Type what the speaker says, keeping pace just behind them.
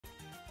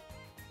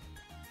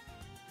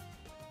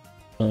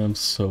I'm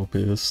so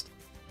pissed.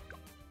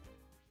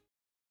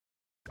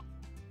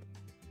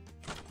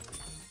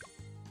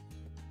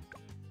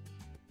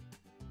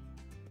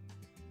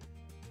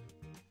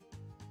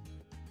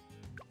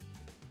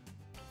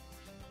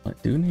 I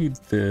do need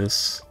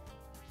this.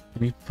 I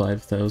need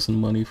 5,000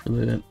 money for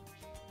that.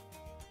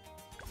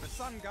 The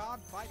Sun God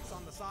fights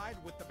on the side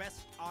with the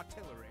best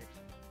artillery.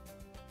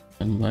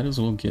 I might as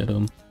well get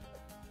him.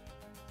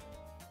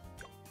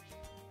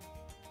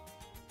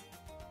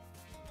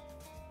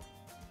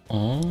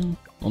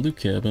 I'll do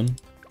cabin.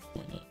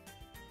 Why not?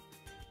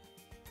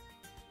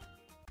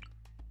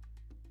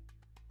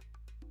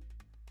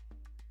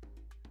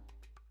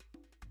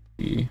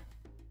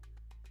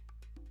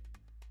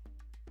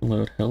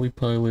 Allowed heli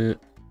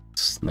pilot,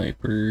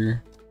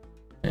 sniper,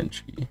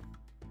 NG.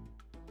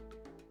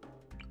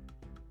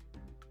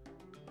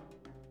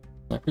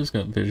 Sniper's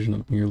got vision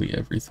of nearly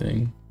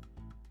everything.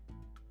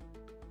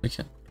 I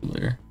can't put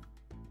him there.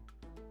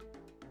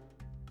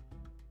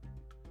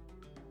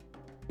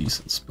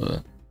 Decent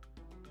spot.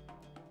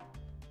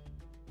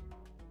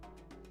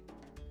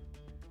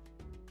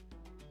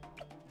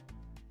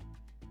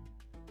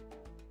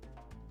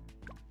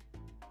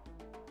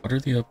 What are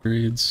the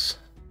upgrades?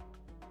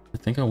 I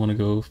think I want to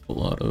go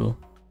full auto.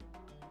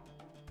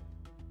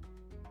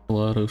 Full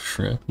auto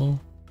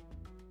shrapnel?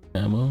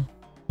 Camo?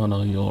 Oh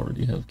no, you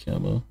already have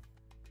camo.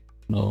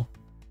 No.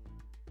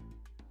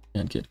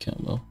 Can't get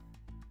camo.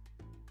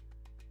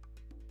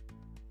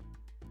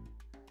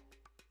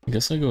 I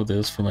guess I go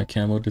this for my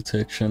camo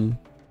detection.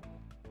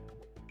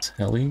 Does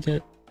heli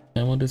get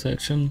camo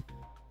detection?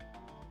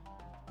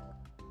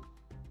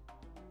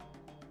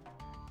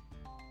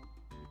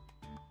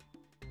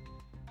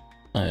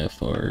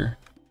 IFR.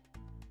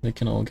 They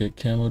can all get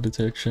camo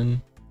detection.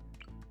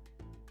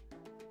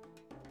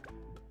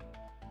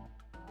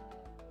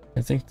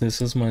 I think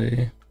this is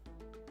my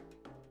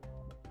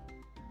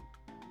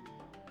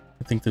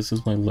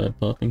lead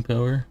popping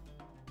power.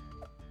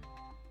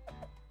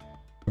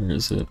 Where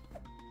is it?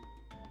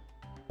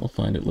 I'll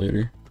find it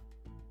later.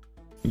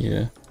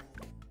 Yeah.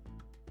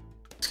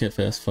 Let's get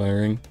fast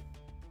firing.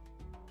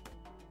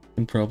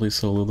 Can probably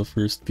solo the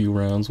first few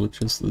rounds with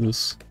just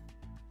this.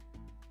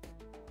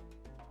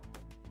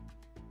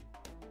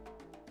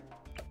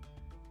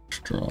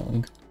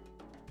 Strong.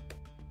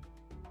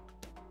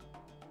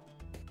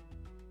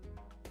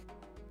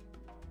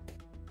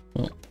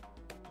 Well.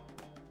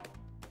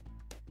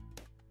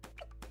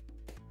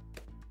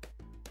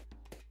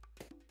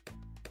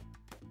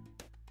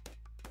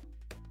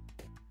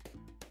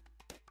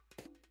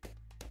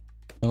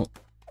 Oh.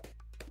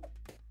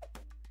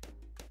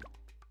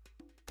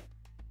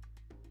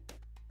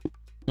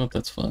 Oh,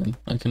 that's fine.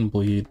 I can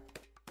bleed.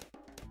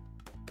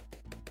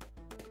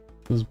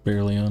 It was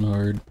barely on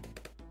hard.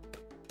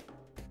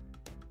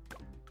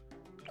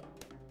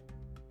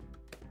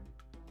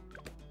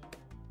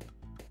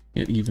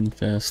 Get even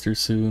faster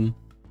soon.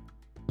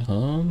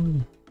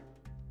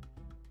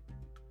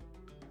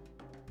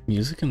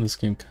 Music in this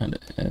game kinda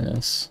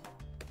ass.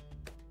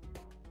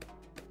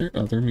 Is there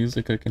other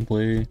music I can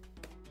play?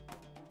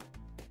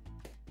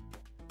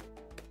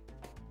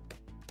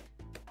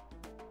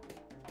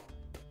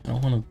 I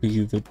don't wanna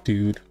be the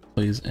dude who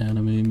plays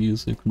anime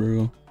music,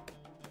 bro.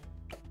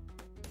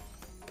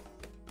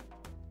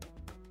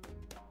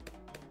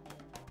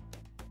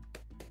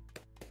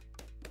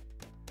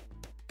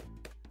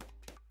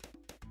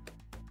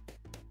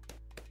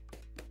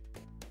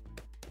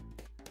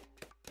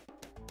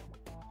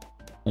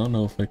 I don't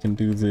know if I can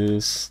do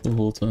this the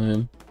whole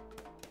time.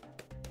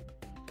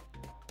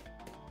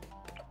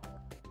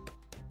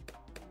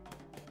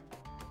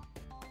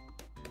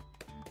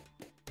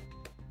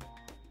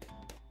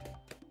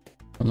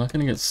 I'm not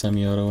gonna get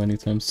semi-auto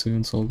anytime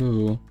soon, so I'll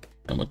go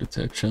ammo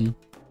detection.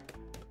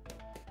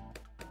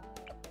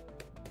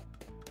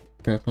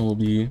 Shrapnel will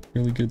be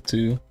really good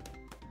too.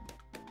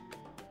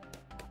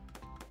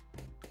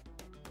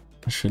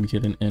 I should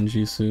get an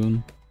NG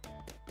soon.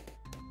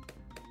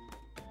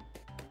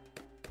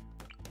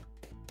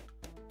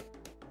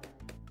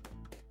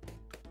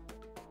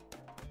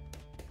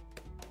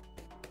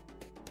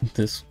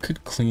 This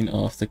could clean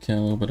off the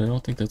camo, but I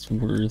don't think that's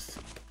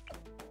worth.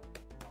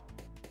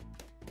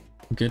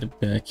 I'll get it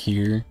back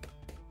here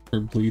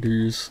for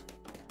bleeders.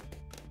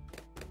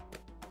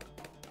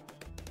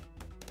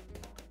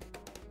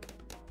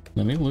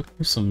 Let me look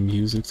for some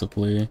music to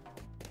play.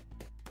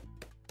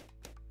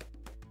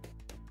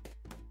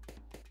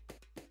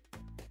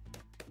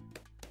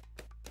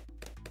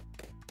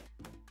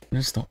 I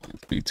just don't want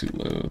it to be too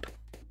loud.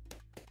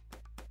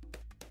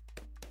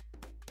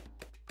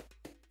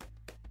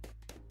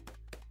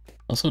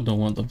 Also don't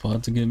want the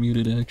VOD to get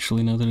muted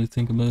actually, now that I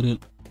think about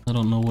it. I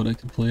don't know what I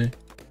could play.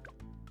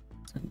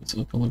 Turn this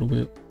up a little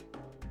bit.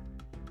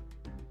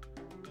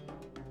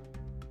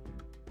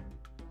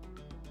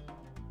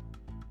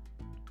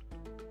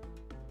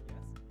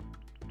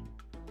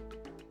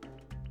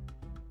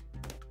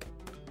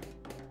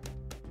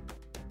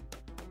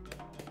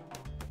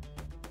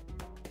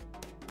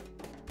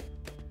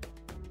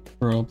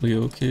 Probably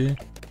okay.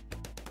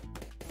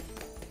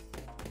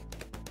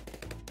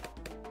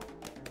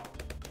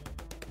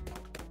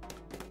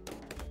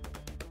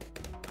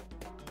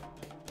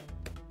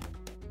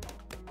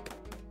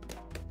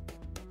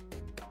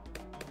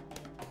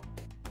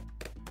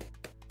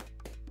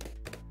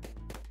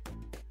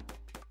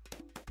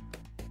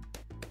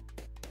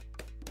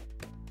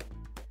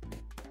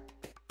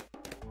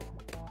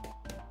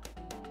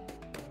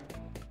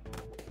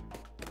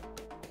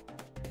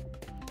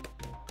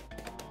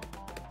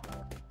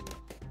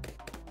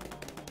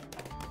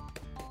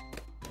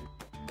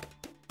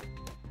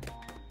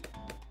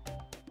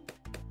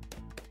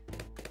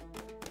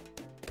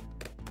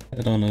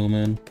 I don't know,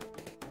 man.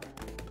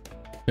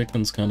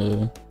 Pikmin's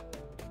kinda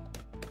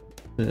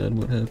bad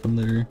what happened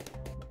there.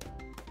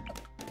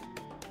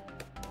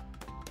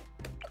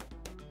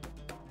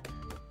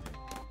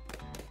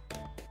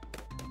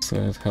 So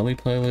I have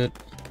Helipilot.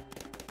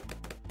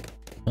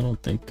 I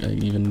don't think I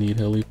even need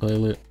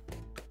Helipilot.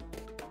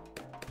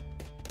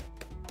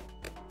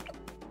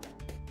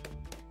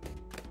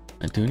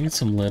 I do need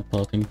some lead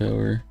popping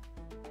power.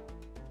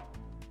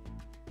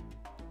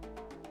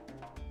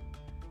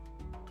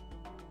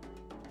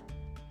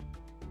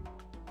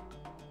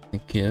 I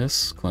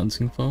guess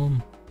cleansing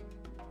foam.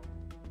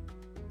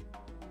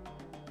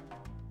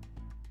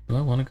 Do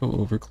I want to go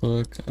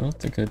overclock? I don't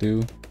think I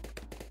do.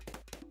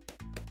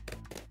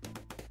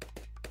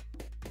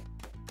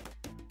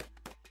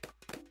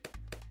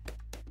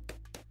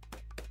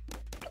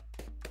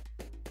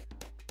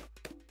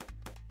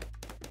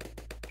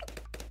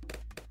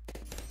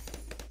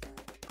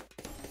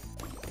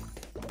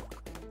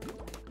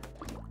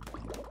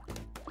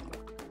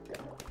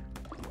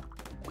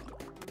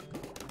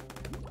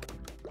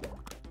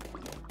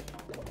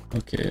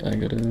 Okay, I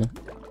gotta...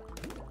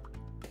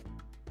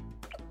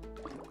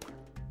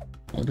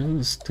 What is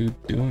this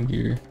dude doing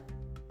here?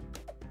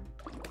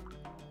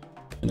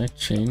 Can I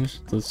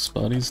change the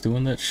spot he's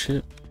doing that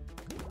shit?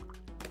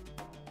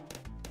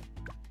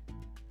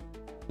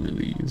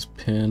 Really use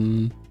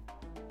pin.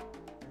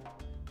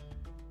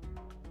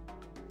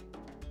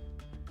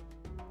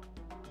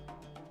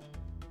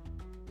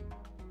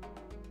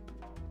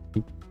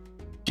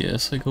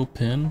 Guess I go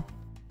pin.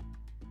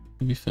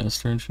 Maybe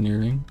faster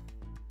engineering.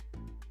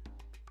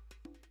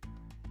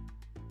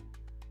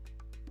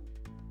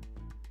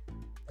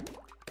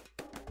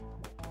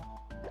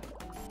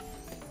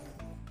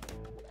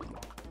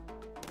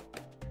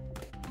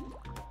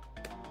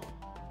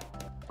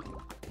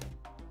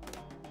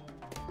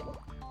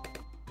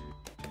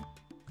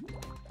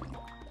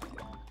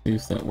 See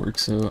if that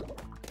works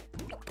out.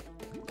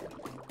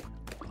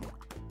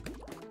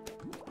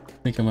 I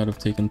think I might have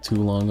taken too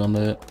long on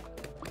that.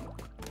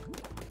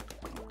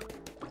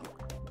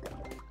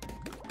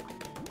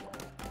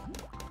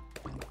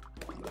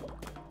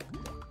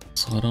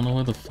 So I don't know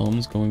why the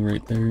foam's going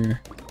right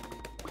there.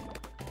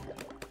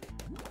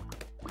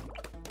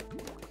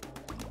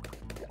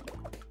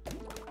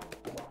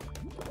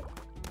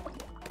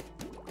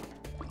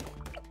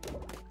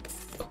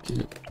 Fuck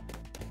it.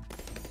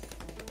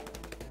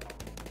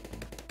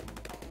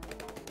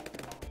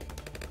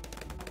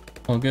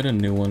 I'll get a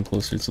new one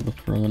closer to the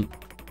front.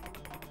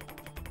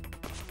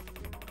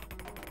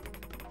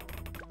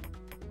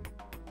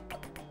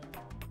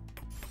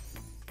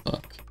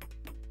 Fuck.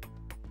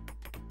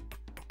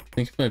 I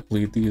think if I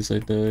bleed these, I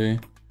die.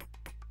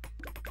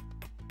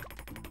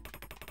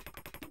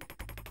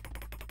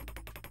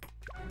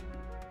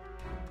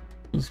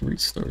 Just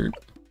restart.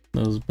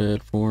 That was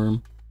bad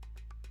form.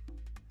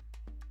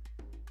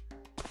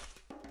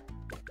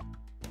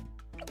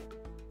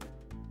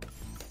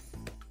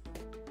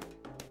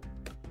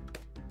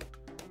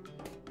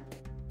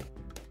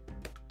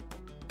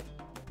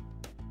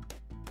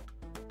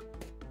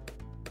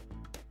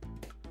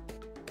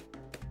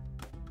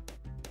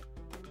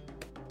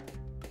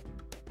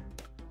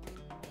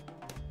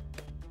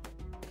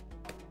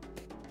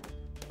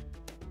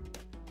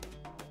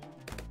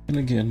 And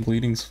again,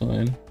 bleeding's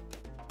fine.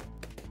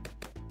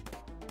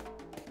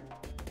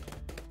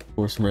 Of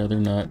course, rather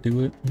not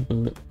do it,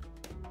 but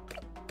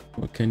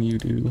what can you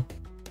do?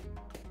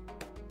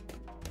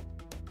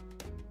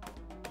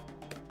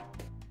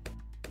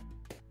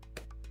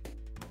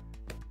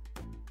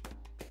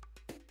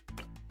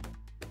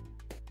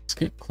 Let's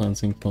get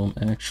cleansing foam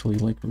actually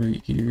like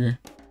right here.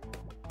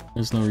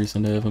 There's no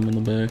reason to have him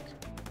in the back.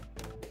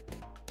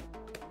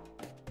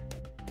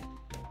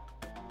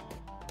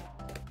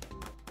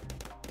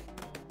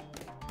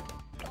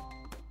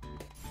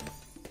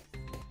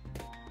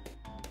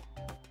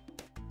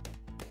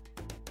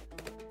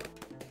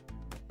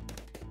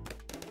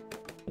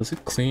 Does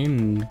it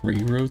clean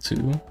regrow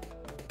too?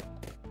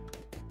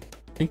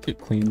 I think it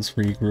cleans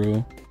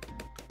regrow.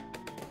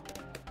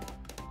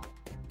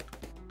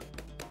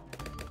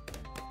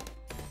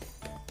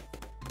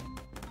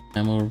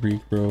 Ammo,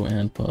 regrow,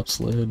 and pop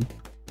sled.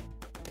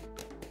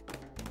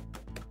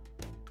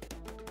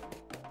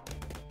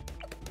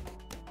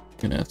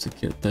 Gonna have to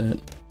get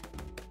that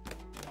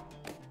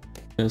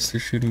faster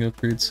shooting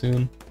upgrade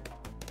soon.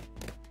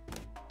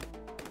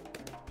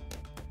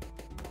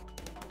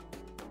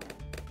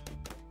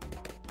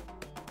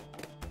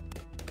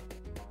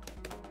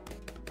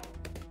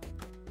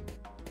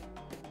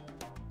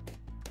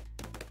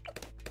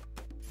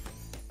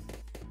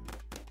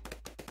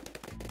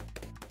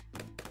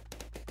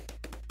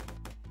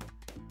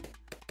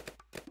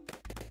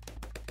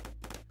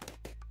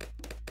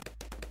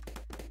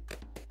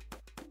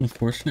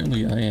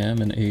 Unfortunately, I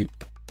am an 8.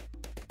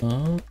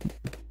 How's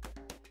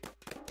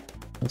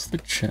the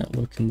chat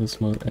look in this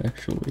mode,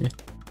 actually?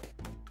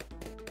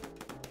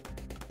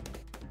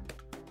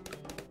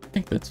 I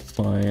think that's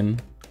fine.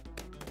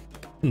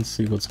 Can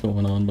see what's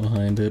going on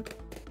behind it.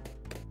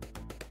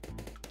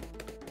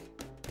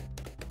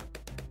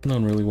 I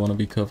don't really want to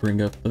be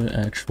covering up the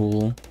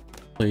actual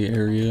play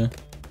area.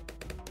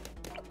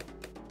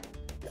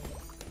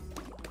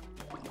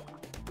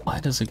 Why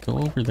does it go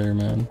over there,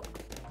 man?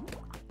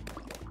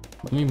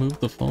 Let me move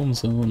the foam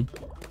zone.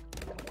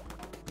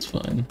 It's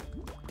fine.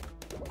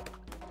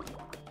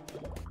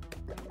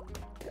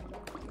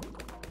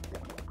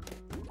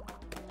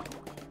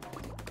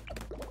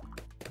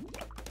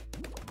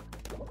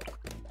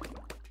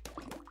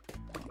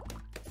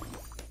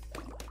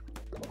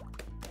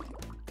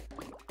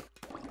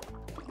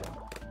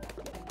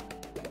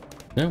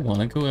 Do I want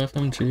to go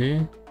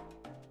FMJ?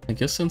 I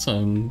guess since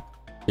I'm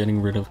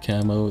getting rid of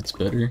camo, it's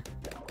better.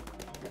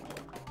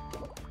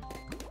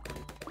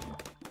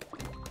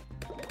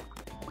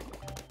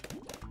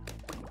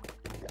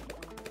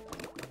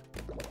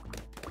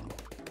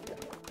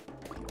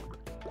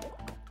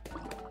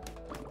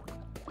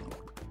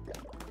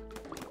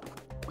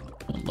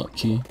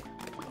 Unlucky.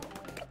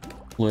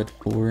 Bled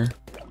 4.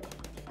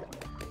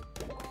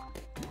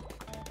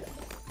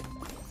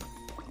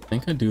 I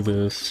think I do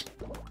this.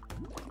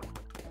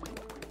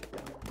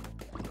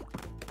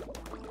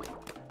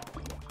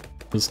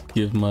 Just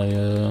give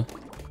my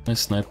my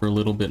sniper a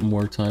little bit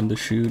more time to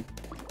shoot.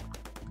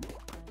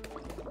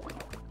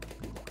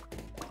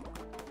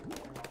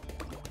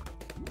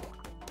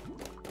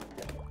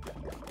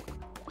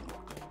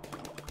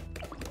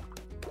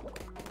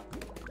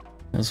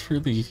 As for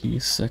the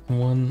second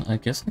one, I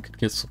guess I could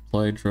get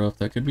supply drop.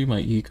 That could be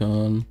my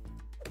econ.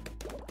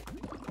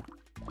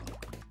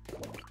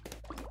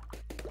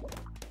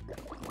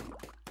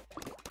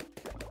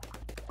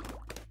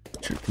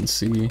 Which you can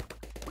see.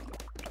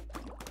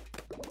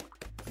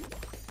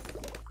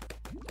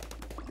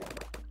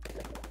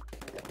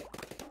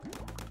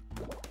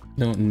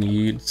 Don't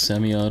need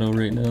semi-auto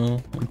right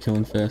now. I'm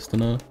killing fast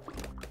enough.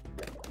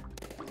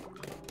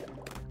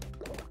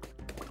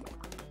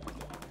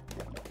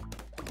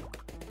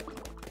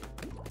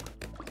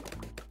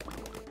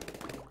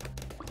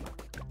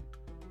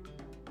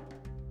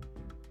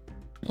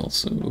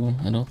 Also,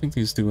 I don't think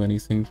these do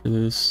anything for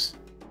this.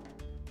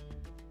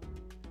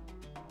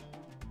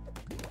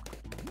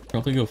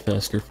 Probably go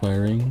faster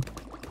firing.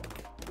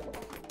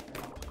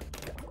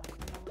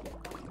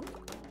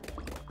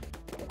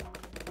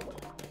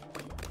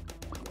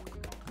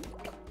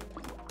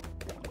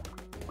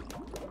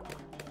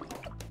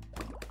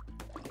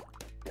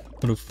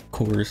 But of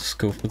course,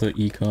 go for the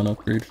econ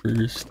upgrade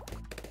first.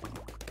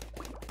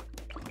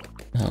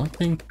 I don't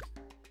think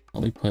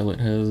Pilot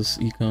has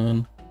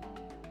econ.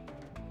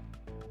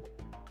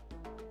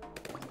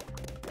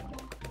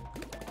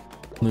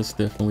 This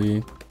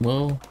definitely,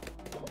 well,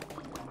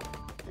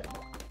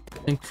 I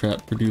think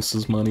trap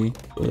produces money,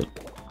 but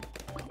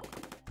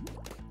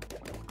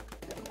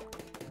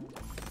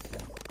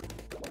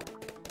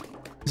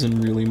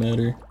doesn't really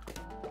matter.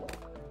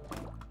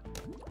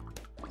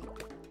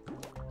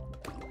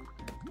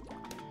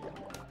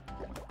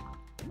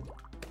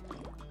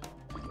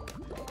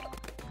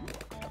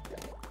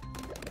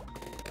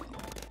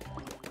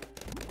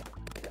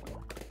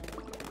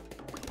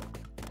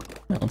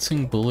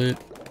 Bouncing bullet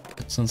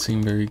doesn't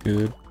seem very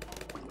good.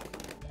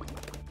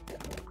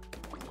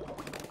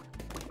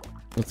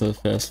 With the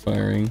fast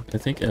firing, I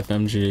think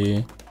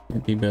FMJ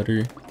would be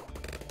better.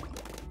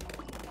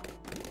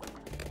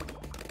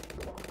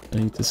 I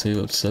need to save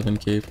up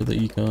 7k for the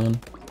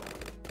econ.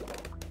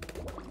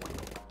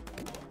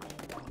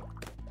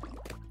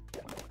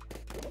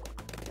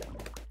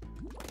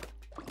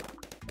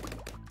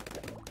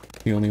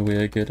 The only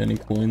way I get any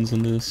coins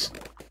in this.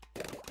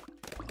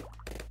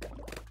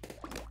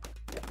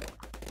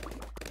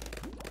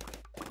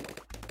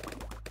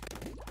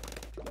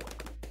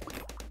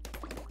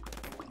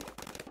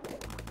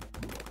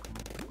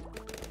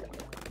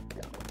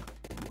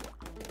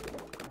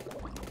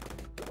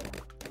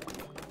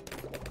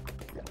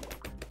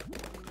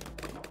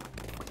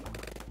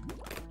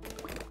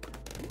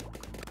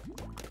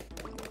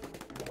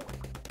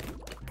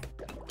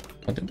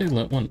 How did they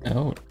let one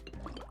out?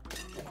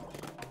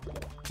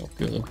 Oh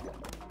good.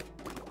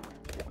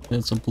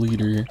 That's a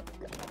bleeder.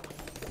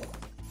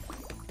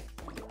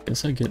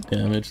 Guess I get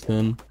damaged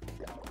then.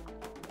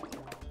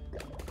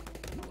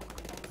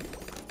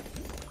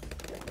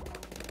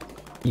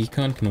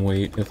 Econ can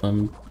wait if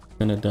I'm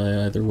gonna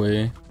die either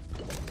way.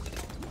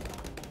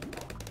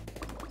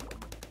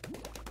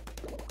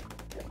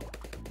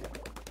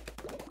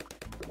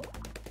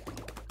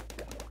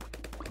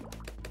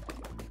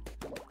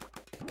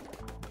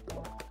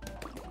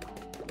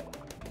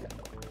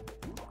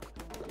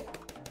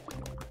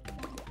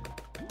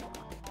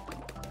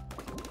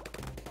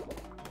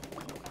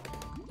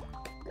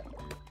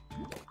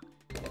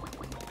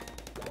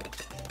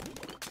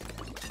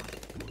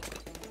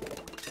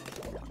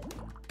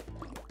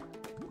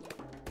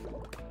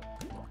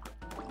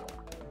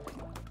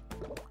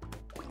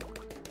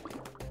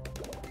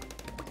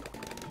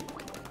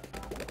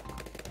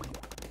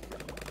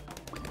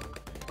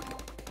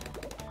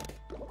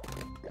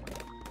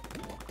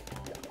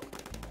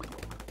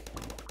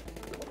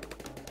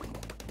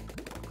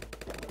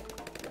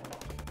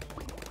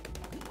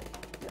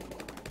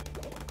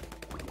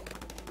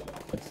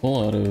 Full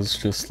auto is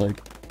just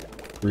like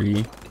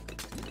free.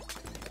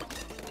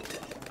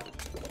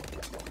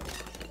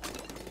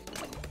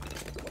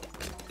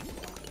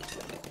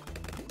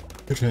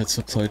 Could have had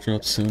supply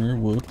drop sooner,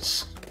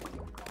 whoops.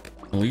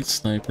 Elite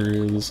sniper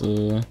is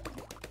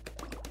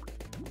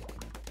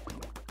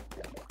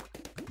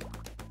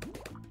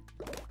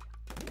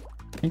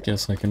I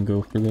guess I can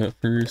go for that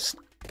first.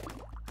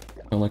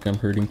 Not like I'm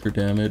hurting for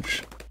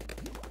damage.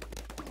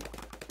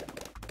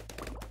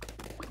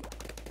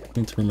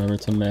 Need to remember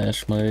to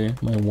mash my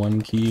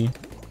one key.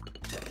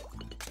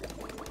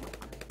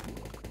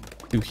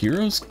 Do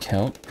heroes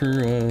count for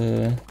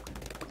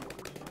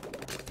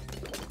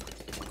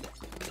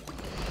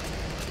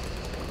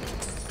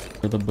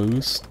the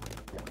boost?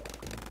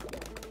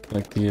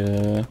 Like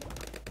the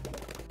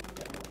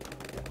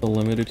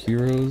limited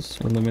heroes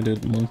or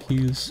limited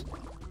monkeys?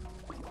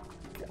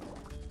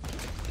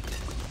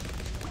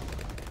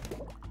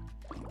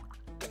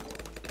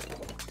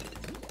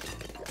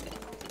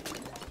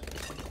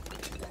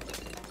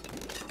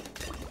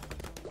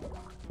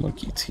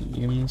 Monkey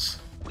teams.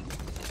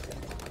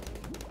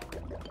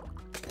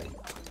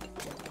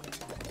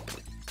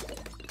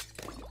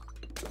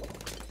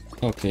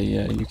 Okay,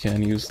 yeah, you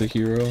can use the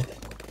hero.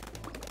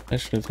 I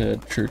should have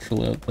had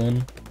Churchill out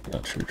then.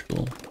 Not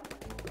Churchill.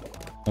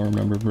 I don't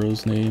remember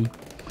bro's name.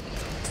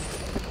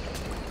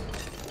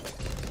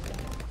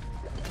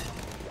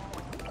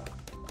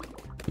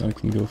 Now I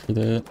can go for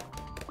that.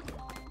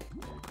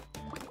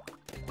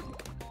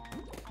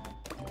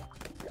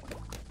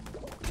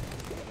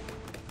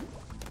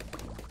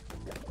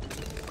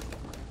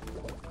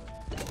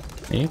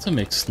 I need to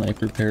make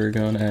Sniper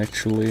Paragon,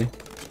 actually.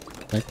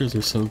 Snipers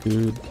are so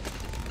good.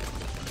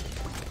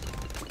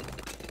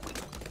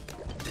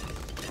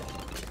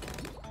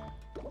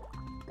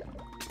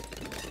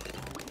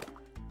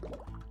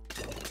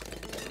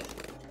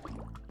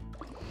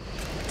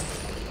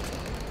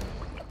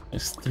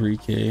 It's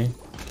 3k,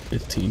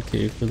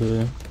 15k for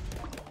the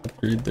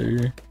upgrade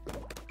there.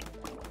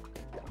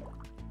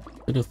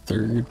 Did a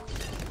third.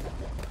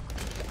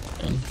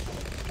 And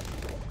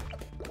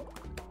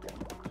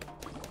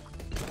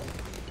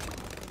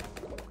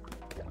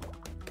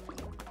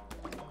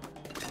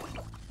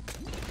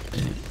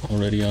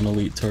already on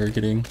elite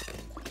targeting.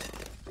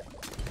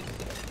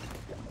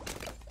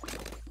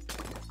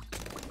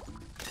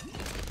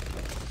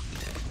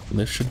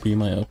 This should be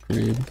my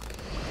upgrade.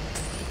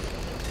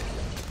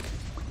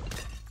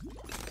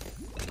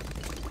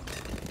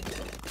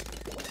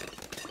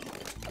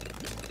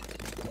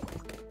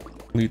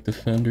 Elite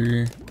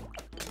defender.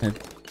 It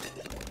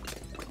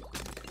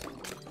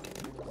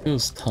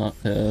goes top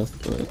path,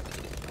 but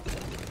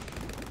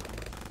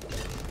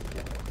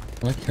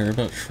do I care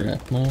about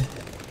shrapnel?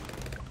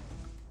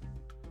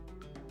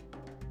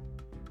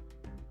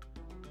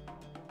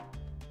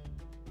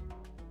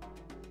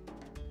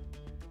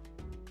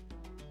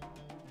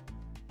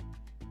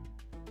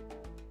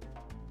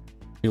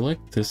 I feel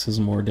like this is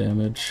more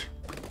damage.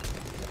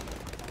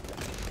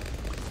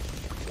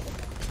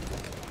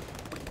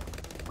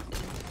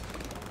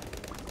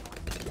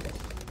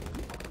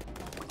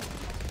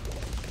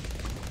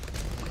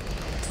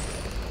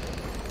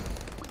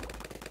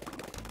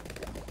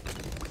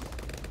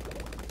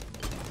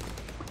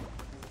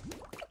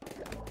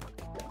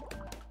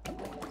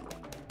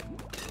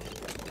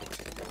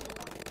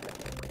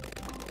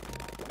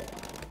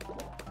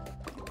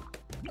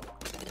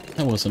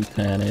 I wasn't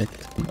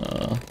panicked.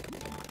 Nah.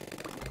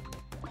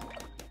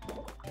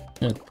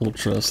 I had full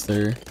trust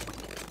there.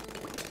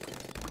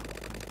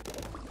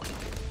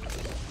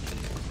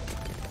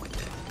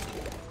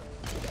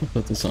 I'll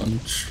put this on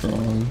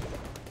strong.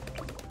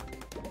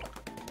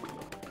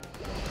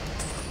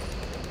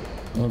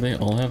 Oh, they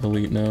all have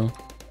elite now.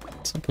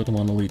 So I'll put them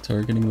on elite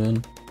targeting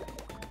then.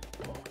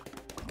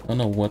 I don't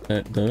know what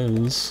that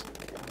does.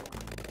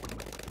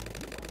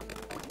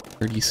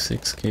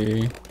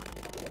 36k.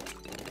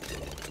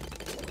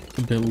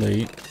 A bit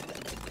late.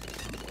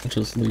 I'll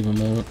just leave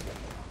them out.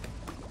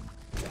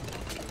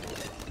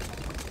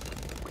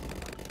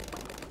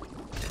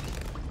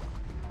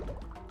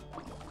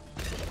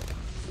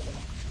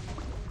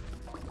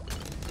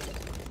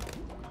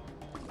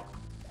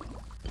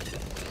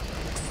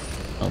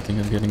 I don't think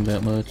I'm getting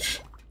that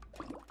much.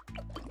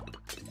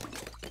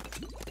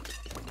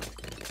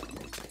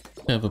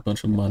 I have a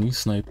bunch of money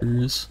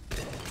snipers.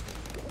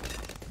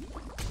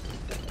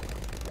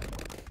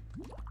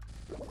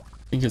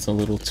 I think it's a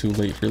little too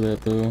late for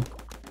that though.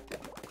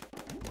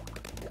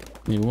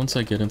 Maybe once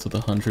I get into the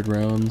 100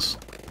 rounds.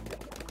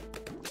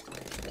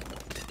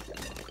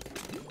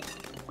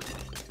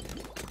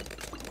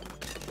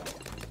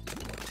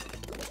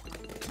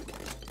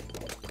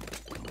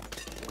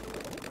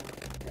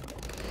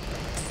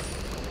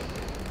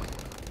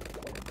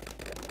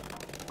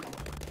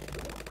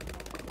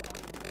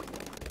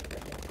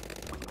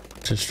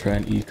 Just try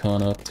and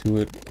econ up to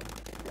it.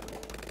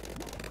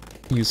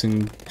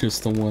 Using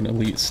just the one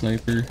elite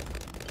sniper.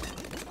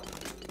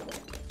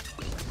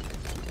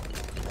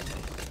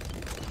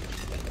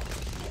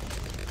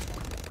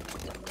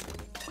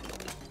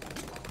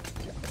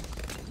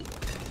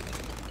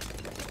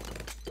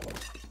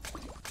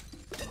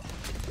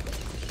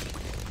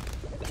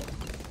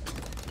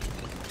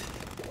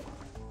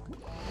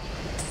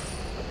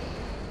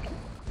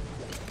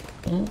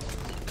 Oh,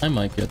 I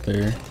might get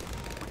there.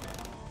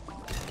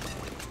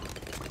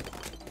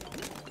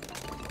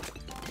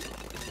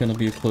 It's gonna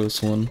be a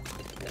close one.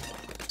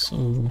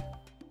 So...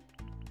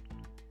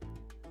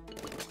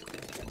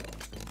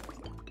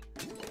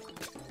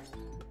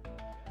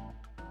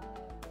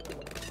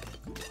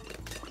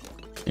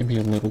 maybe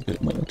a little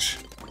bit much.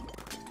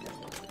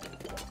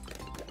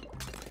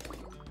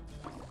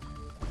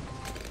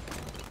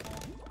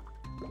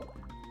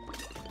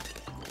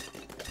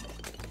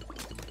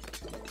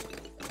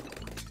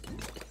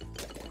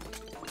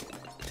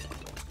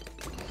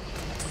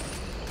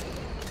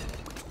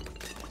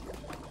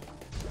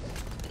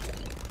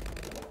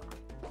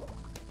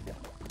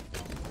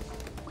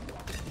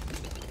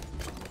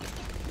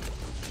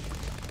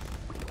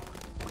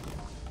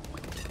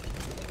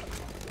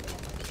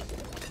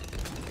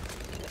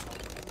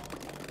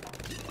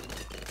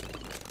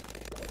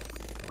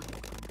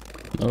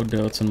 No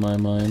doubts in my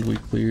mind, we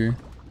clear.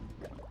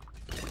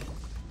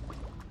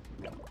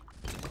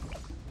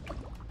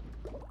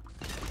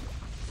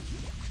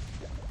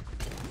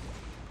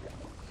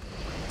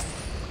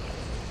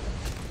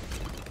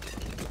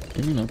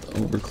 Maybe not the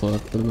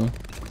overclock though.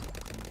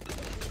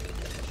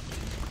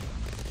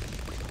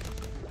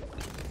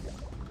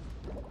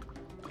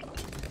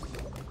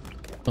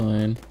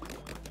 Fine.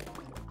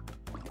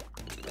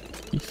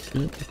 You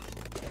fit.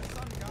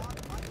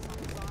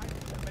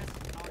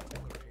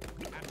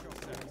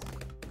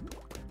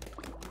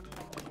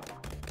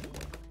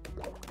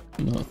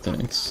 No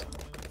thanks.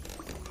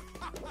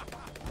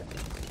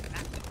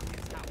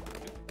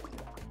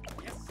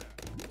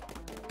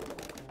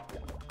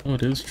 Oh,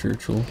 it is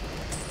Churchill.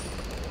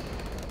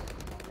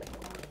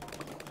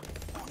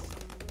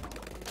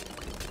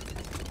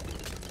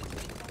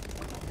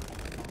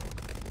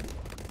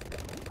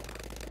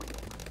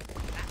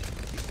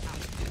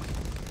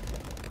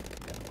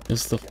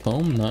 Is the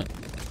foam not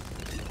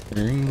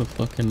clearing the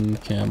fucking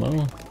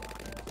camo?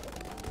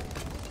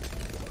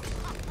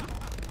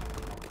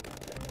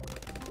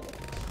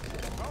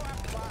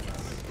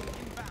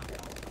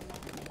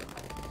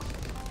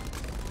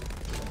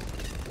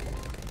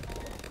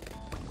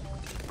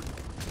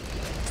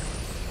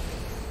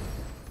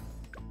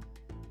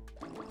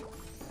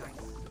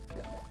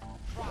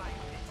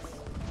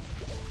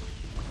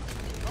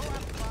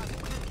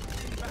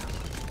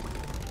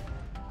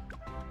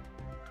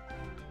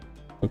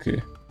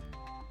 Okay.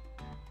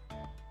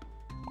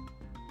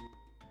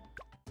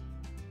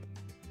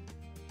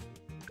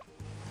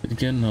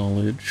 Get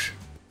knowledge.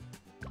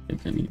 I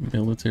think I need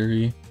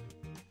military.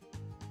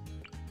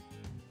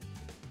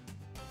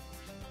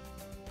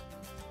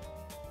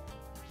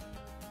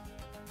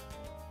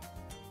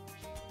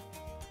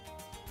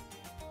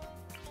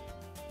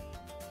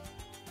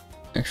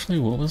 Actually,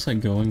 what was I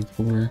going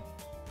for?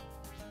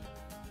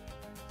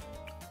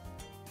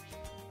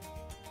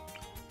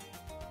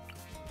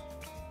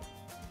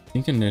 I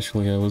think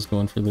initially I was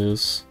going for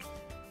this.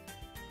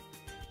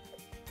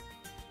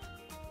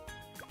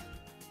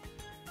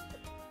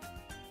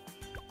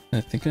 I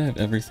think I have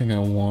everything I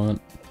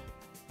want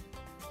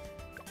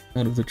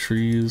out of the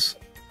trees,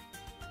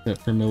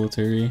 except for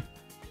military.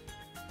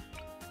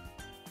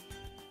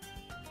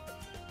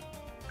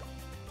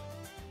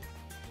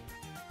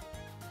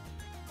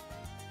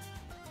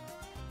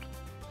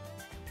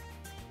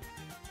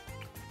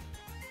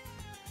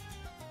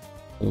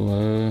 So,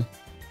 I'm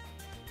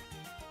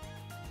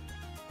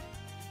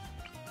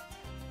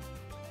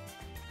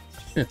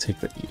gonna take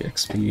the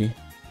EXP.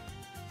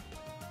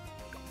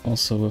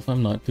 Also, if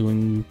I'm not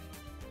doing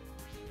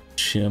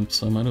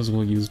chimps, I might as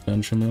well use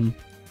Benjamin.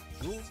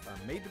 Rules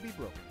are made to be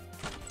broken.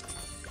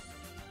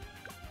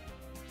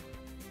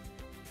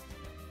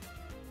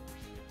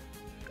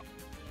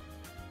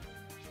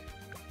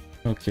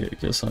 Okay, I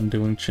guess I'm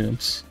doing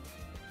chimps.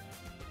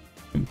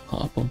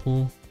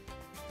 Impoppable.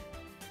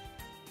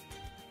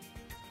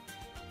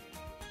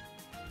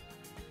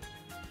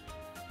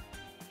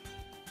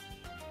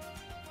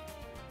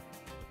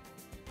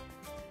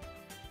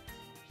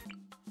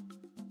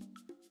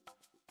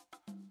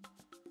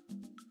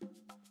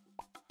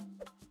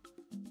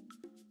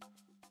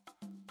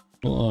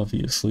 Well,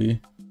 obviously.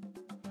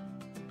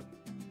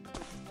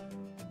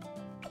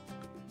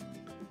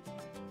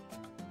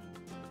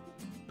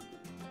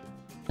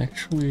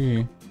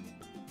 Actually,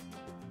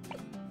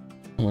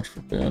 how much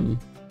for Ben?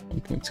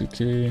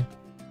 1.2k.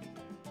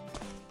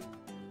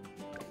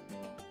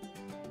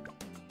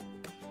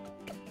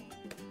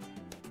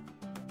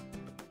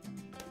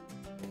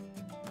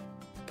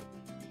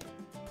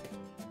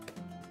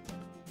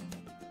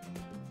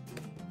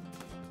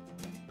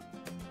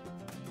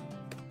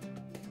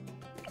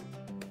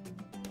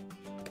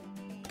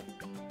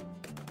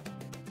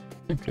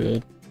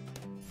 Good.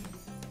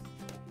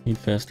 Need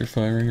faster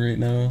firing right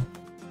now.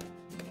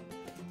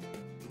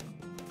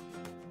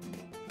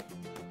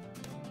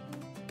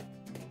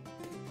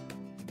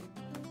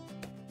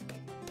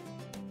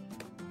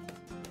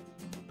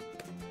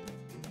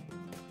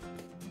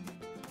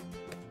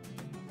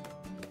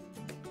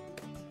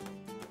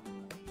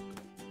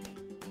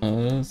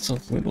 It's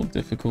a little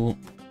difficult.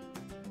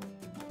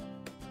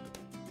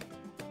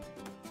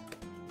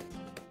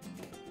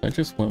 I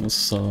just went with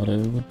Sada,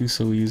 it would be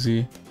so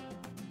easy.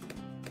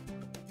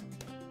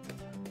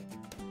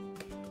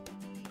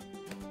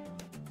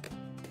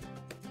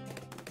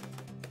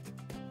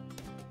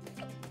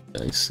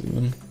 Die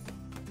soon.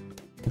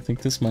 I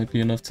think this might be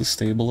enough to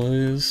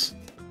stabilize.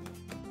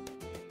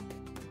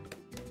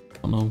 I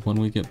don't know when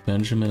we get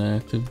Benjamin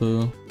active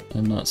though.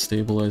 I'm not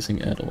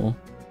stabilizing at all.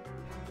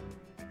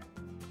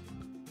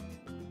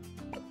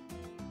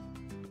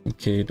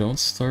 Okay, don't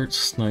start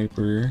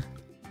Sniper.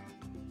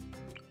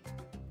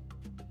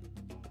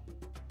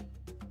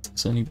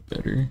 Is any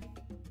better?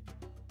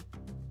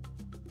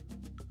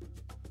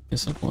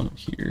 Guess I want him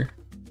here.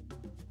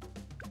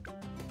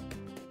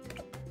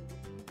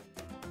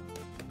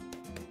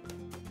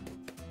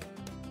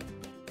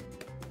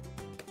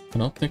 I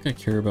don't think I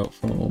care about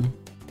foam.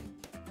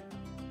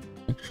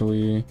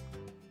 Actually,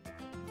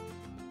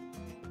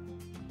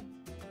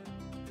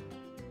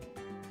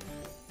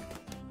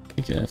 I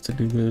think I have to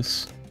do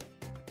this.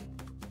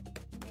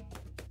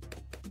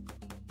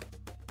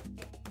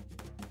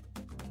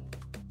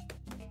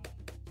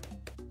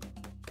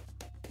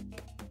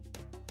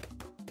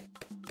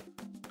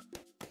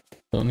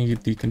 Don't need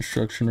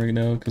deconstruction right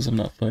now because I'm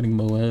not fighting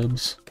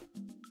Moabs.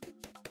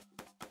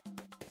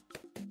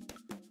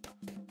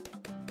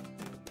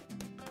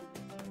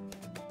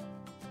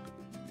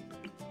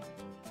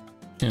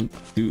 Can't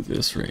do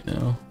this right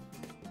now.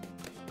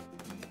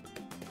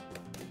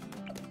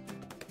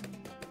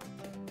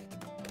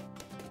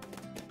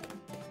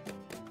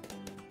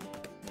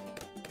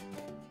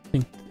 I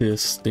think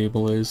this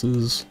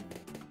stabilizes,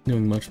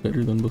 doing much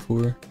better than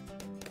before.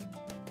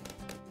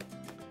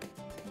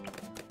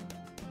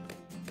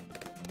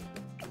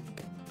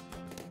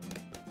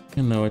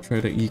 And now I try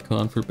to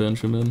econ for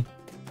Benjamin.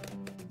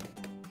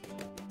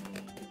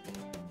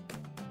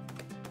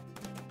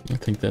 I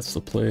think that's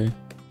the play.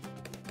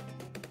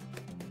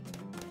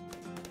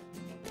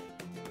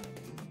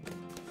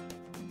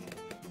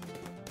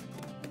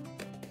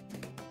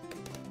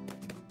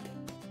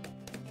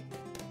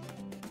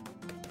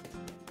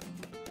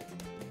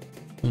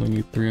 Only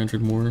need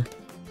 300 more.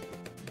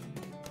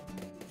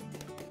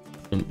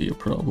 Shouldn't be a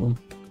problem.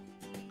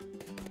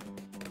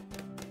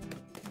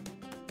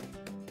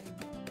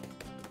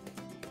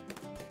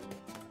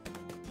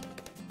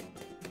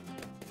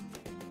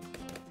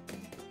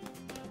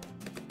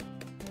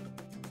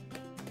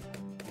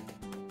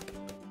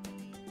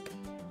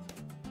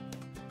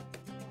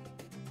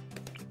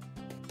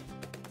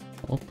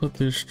 I'll put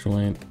this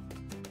joint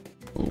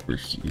over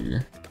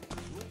here.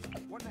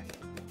 What next?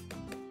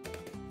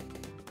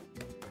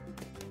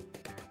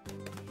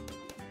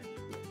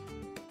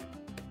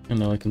 And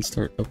now I can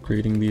start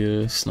upgrading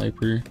the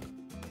sniper.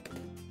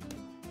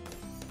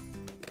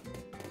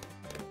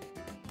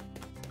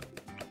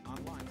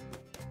 Online.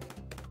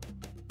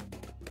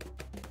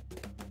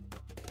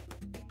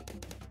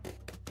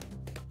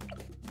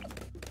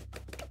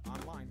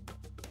 Online.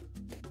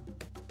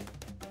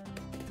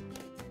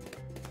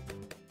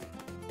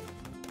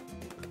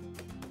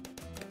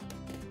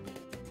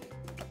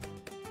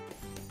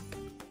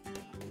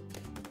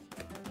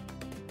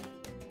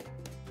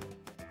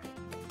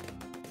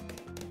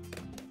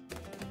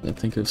 I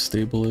think I've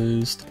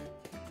stabilized.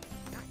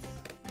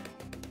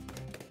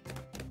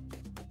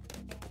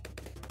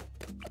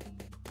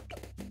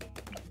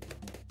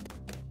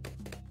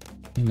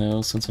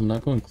 Now, since I'm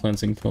not going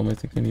cleansing foam, I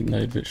think I need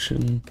night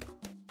vision.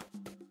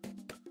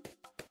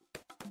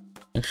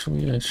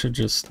 Actually, I should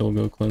just still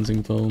go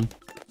cleansing foam.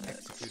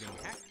 Executing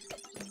hack.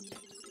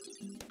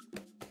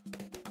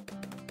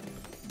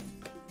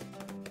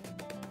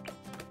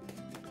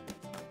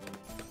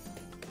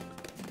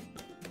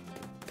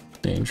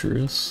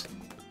 Dangerous.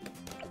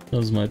 That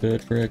was my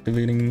bad for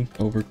activating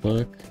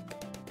overclock.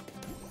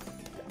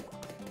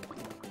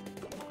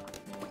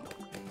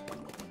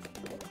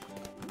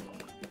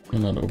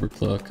 I'm not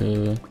overclock,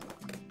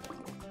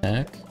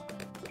 hack?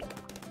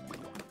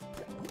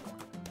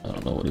 I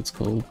don't know what it's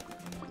called.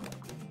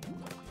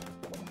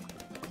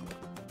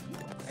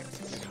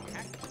 Executing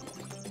hack.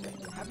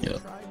 Have you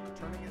Yep. tried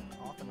turning it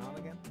off and on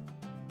again?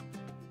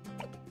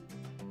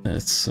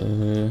 That's,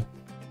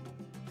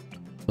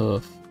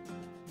 tough.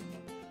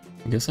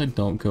 I guess I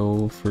don't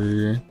go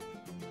for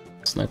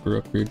sniper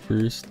upgrade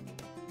first.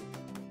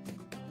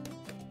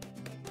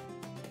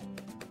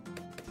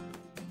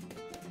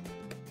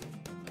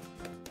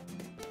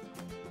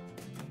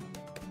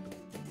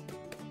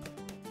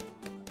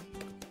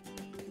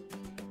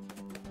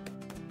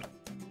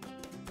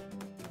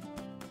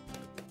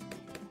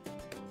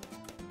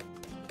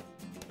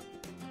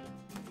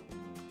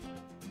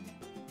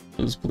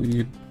 Does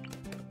bleed.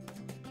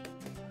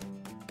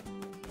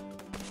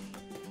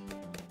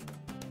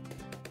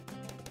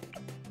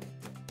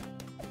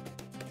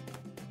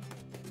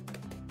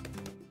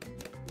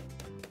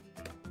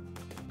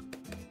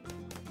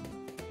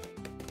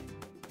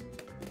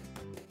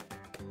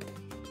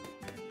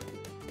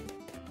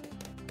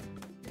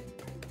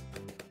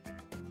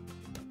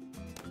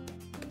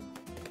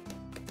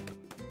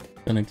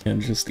 Then I can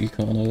just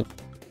econ up.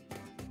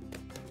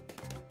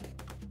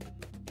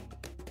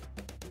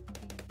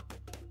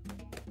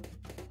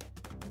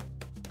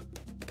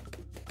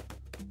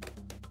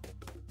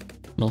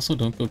 Also,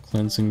 don't go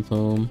cleansing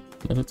foam.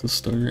 Let it to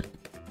start.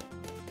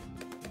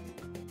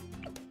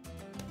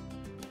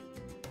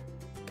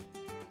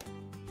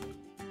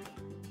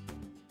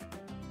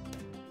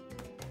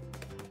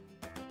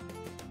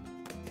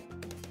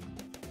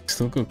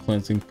 Still go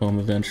cleansing foam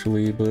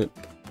eventually, but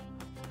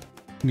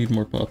need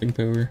more popping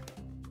power.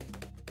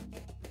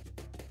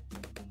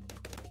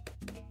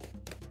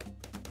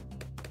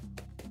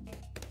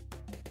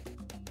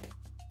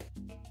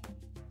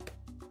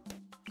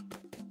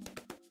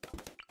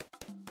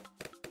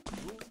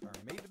 Rules are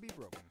made to be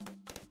broken.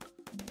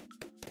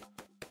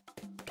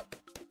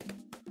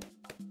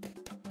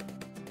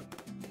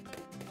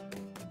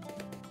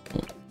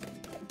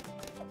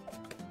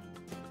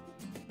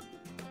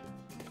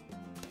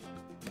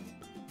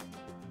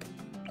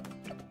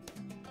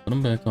 Put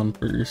him back on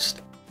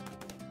first.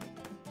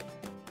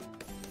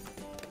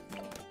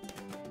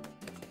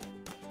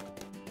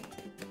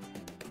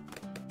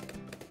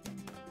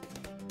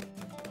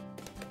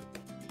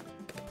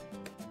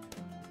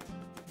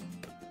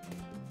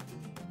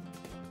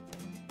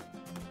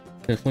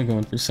 Definitely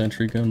going for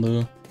sentry gun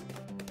though.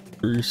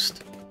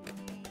 First.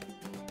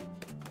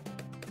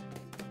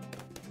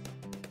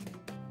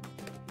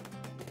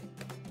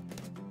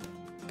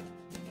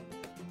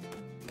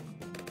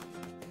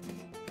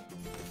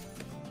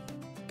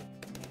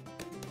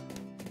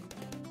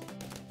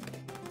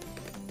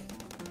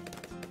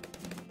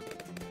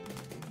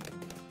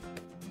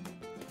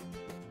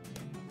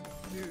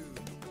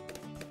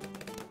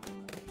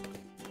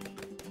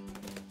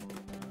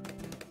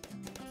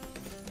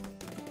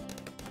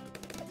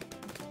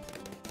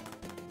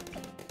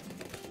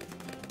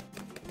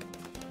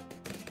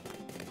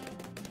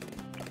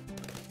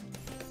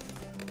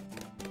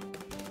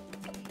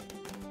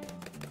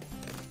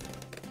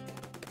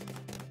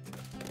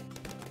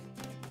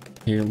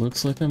 Okay, it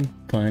looks like I'm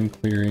fine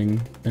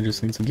clearing. I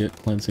just need to get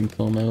cleansing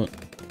foam out.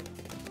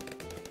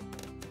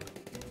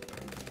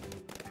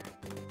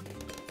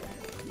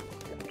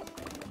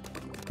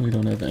 We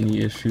don't have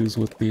any issues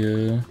with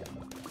the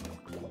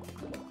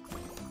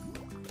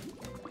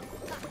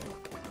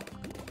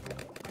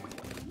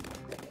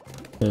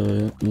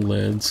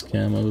leads,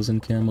 camos,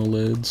 and camo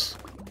leads.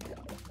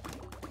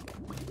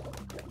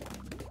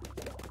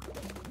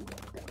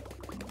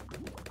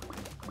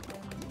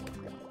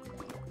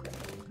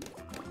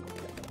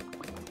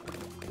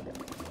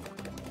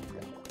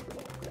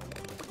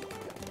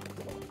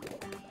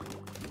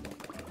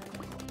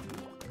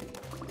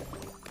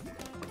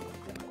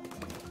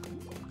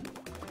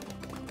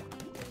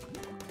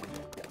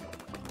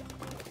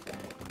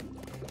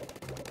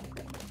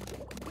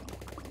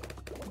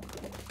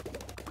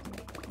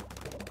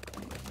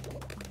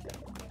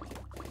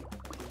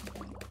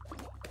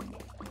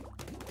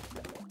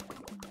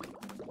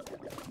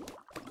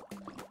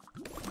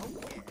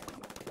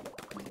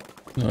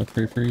 I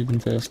pray for even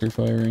faster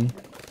firing.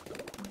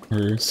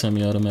 Or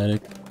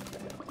semi-automatic.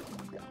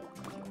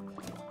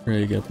 Try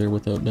to get there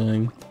without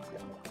dying.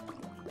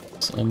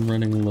 So I'm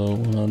running low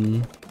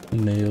on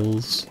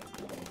nails.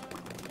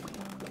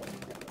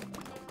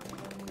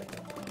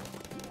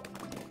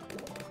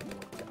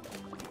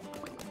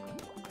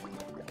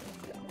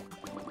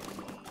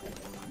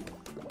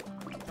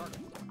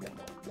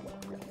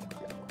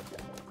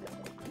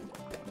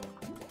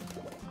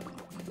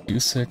 Few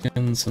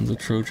seconds and the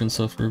Trojan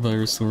suffer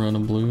virus to run a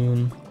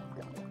balloon.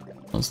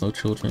 Once no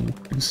children,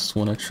 produces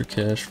 1 extra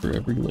cash for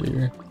every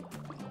layer.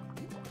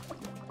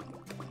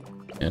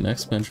 And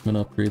next Benjamin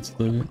upgrades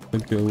the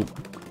goat.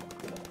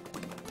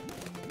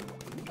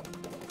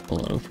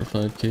 Auto for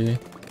 5k.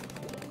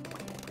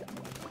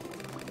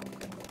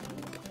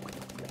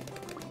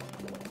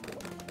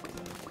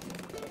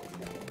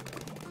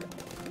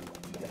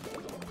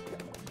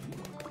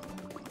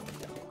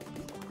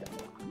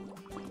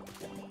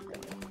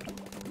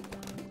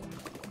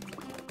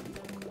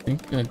 I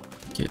think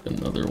I'd get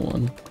another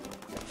one.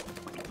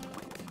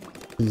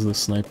 This is the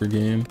sniper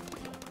game.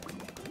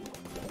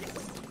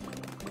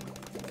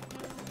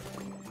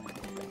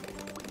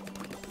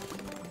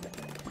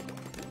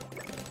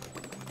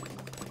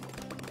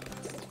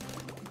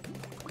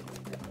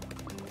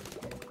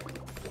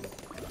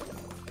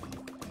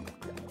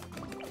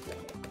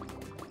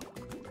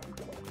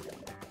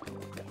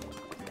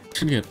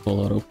 Should get full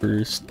auto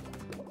first.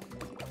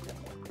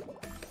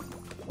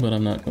 But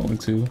I'm not going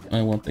to.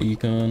 I want the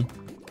econ.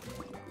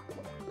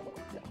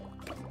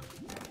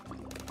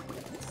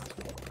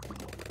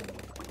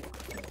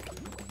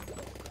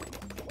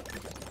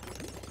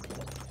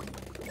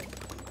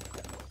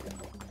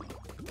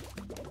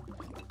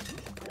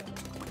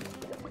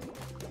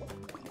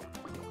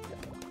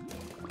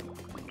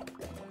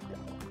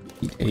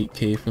 Need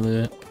 8k for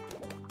that.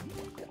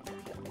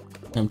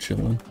 I'm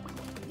chilling.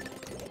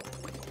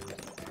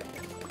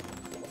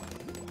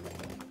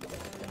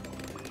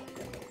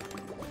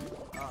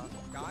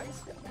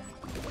 Guys?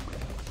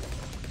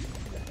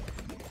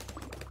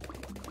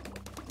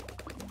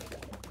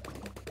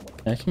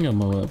 Hacking a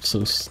Moab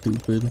so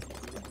stupid.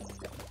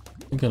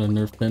 I gotta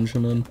nerf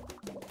Benjamin.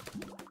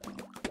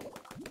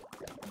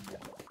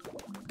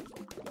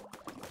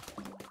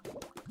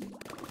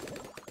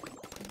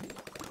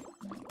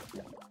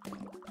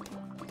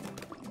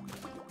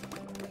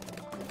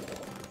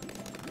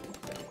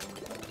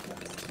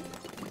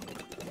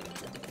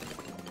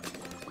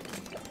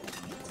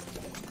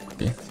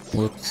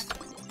 Whoops.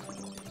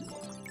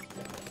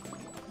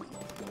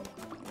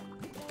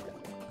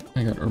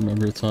 I gotta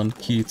remember it's on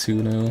key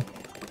 2 now.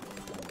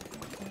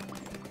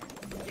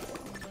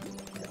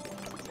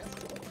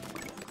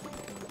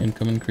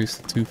 Income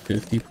increased to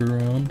 250 per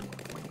round.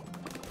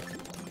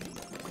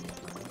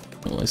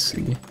 Oh, I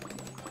see.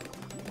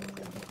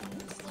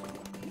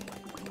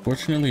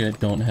 Fortunately, I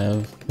don't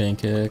have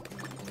bank hack.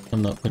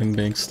 I'm not putting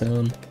banks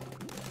down.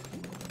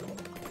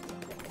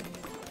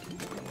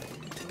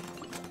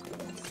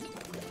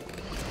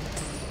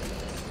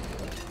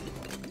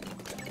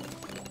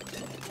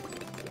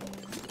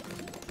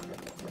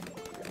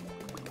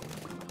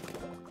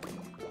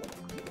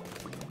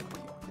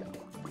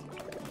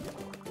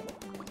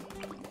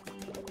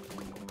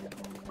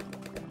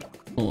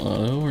 Full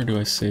auto, or do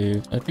I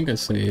save? I think I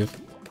save.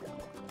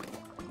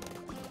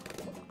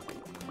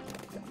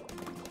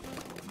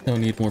 Don't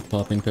need more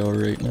popping power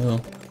right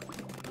now.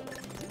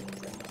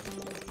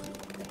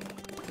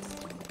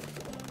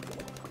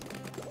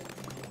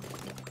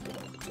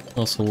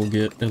 Also, we'll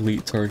get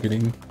elite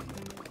targeting.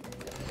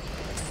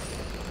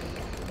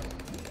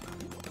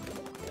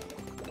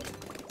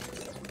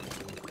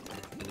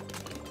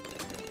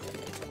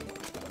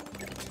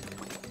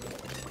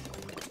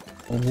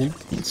 Oh,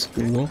 let's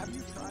go. Have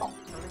you tried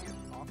turning it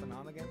off and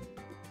on again?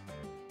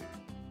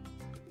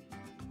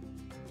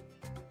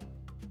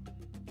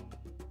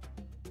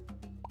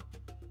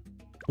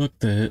 What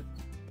the heck?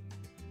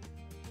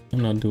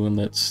 I'm not doing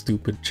that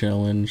stupid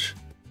challenge.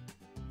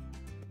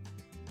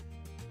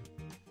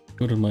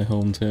 Go to my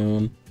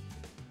hometown.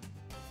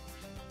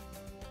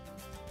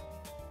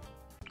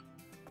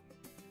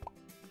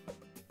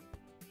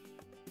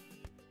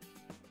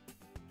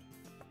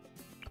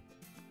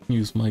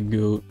 Use my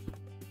goat.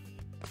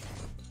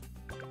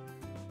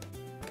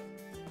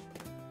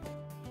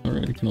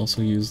 Alright, I can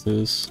also use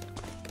this.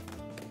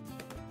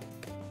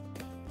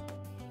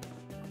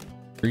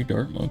 Free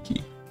dart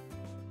monkey.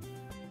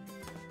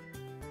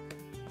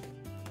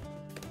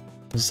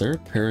 Is there a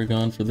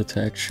paragon for the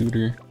tack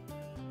shooter?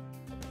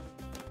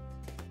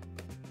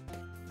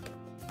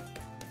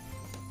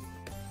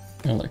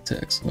 I like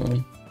tax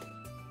zone.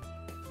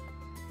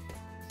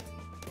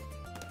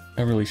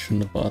 I really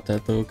shouldn't have bought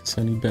that though, because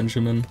I need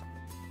Benjamin.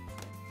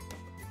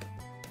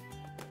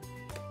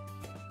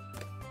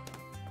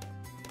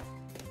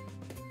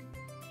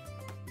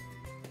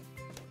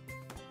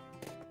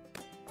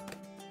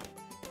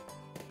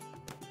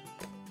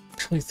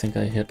 I actually think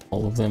I hit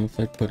all of them if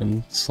I put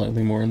him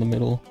slightly more in the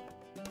middle.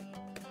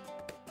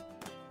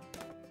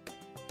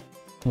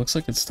 Looks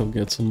like it still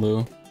gets him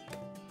though.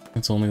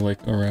 It's only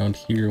like around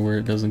here where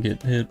it doesn't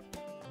get hit.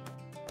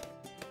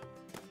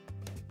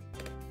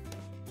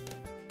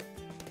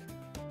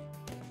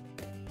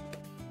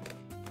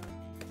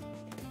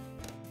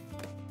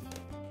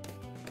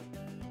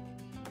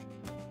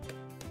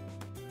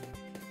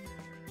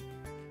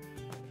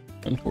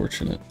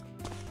 Unfortunate.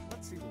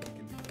 Let's see what we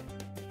can do.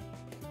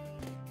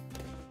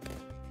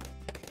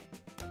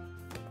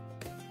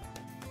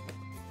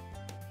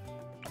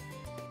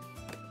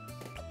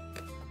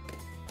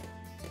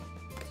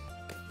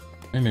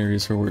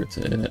 Primaries are where it's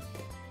at.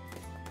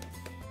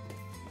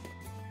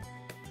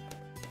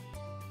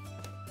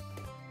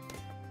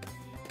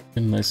 A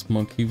nice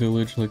monkey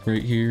village like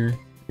right here,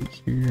 right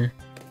here.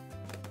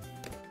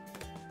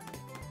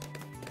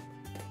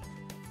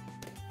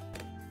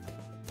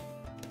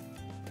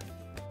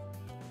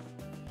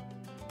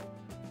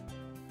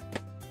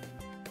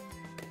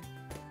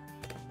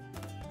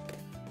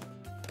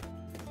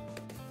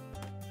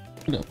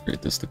 I'm gonna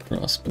upgrade this to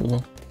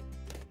crossbow.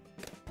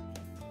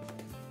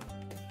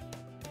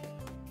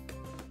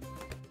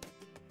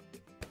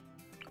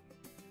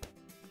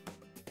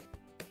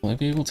 Will I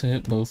be able to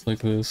hit both like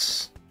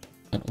this?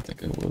 I don't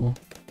think I will.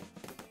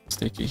 Let's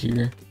take it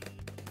here.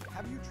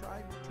 Have you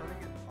tried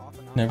turning it off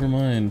and on? Never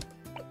mind.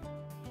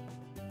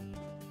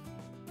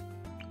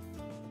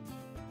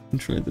 I'll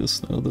try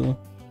this now though.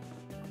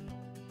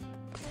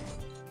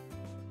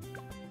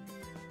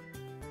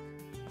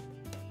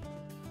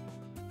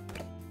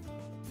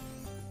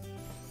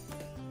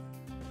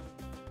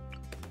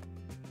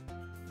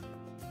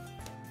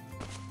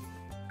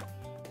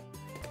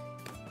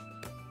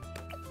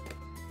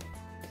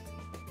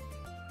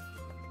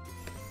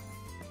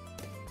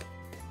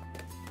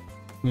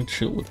 I'm gonna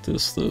chill with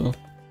this though.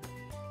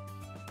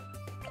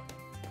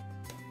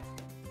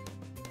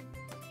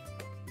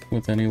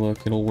 With any luck,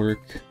 it'll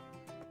work.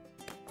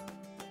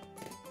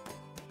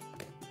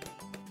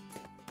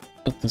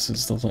 But this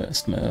is the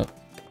last map.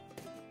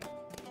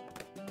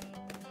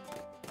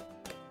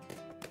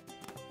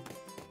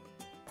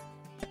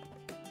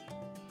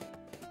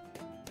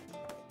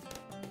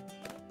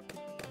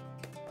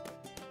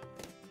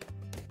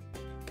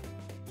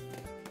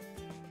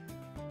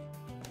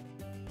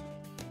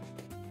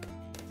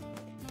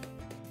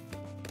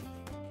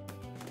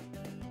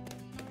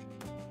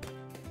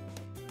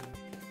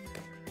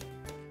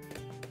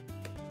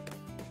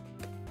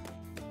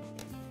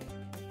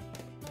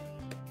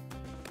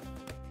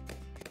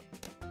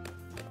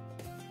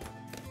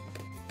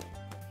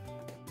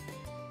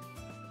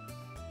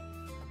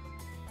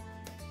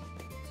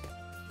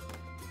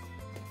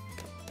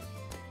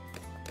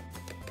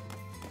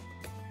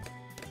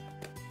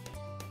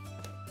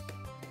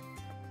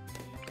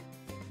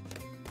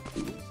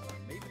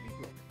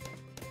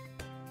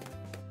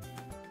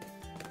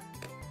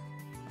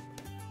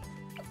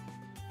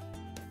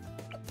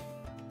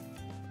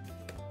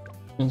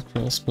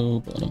 Crossbow,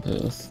 bottom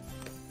path.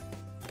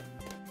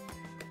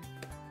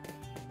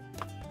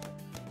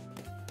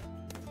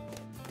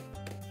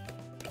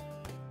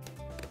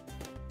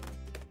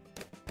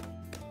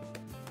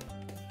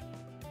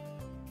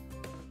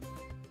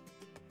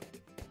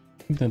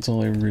 I think that's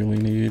all I really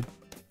need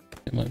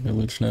in my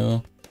village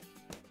now.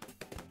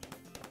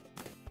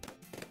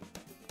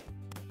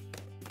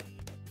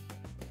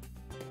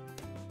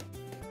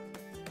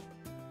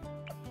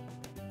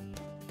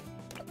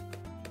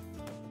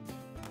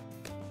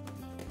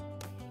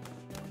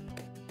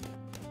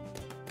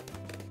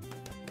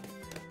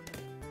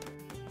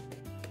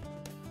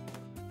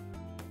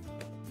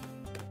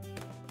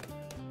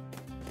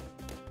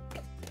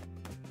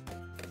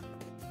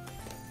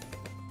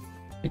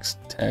 Takes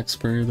attack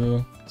spray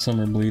though. Some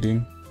are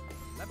bleeding.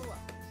 Level up.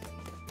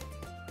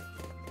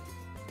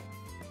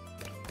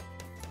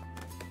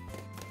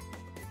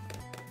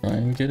 Try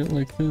and get it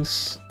like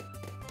this.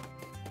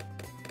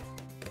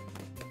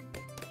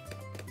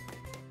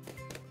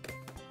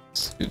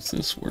 Let's see if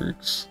this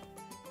works.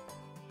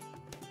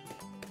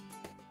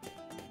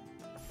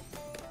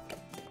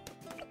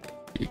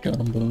 You got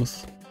them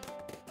both.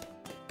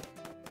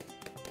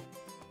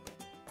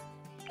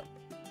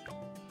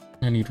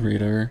 I need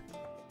radar.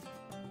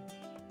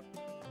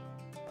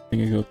 I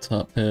think I go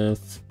top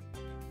path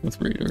with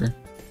radar.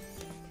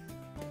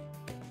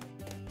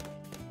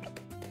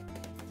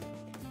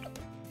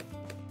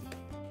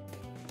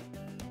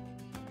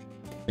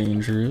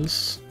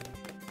 Dangerous.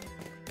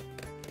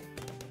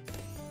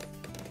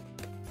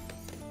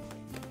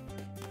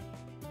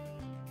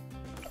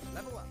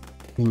 Level up.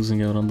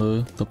 Losing out on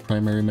the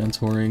primary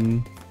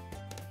mentoring.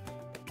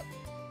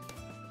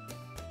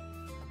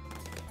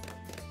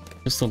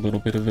 Just a little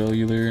bit of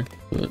value there,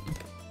 but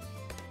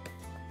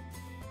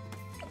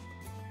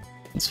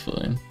it's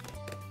fine.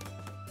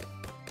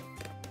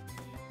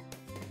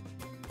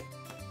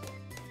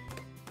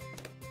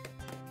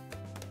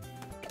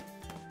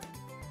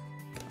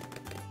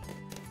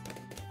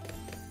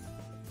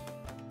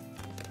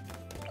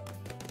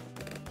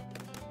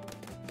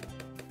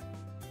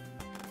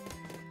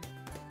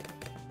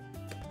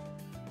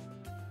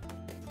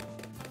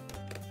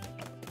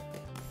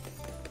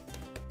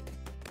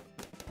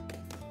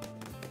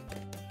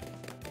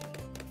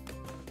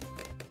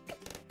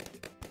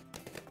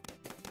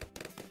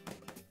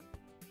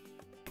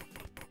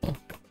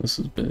 This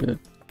is bad.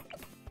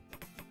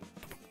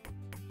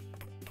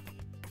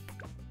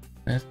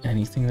 I have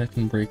anything that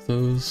can break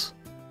those?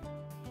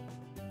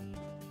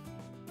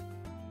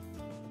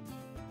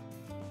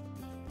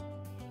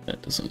 That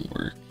doesn't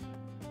work.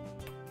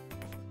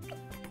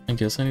 I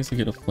guess I need to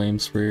get a flame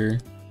sprayer.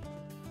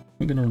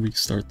 I'm gonna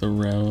restart the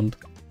round.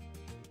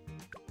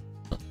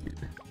 Up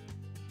here.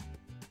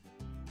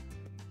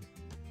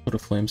 Put a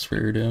flame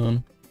sprayer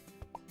down.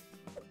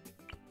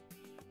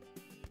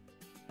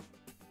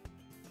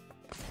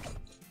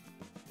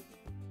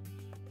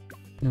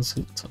 Let's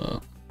hit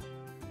top.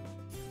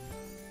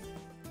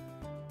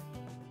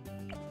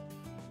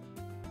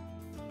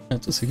 I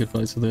have to say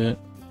goodbye to that.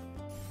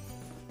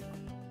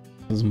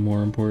 This is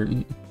more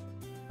important.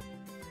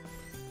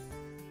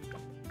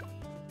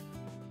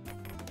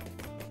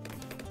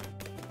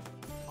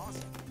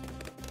 Awesome.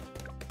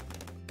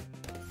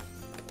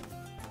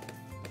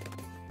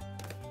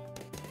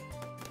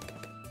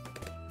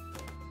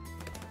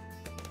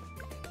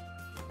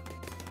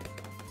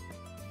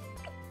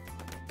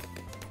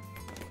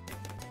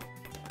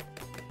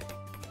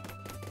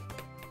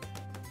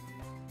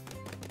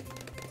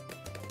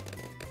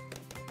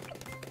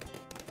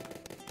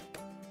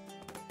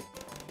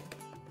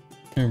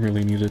 I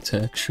really need a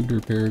tech shooter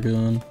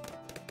Paragon.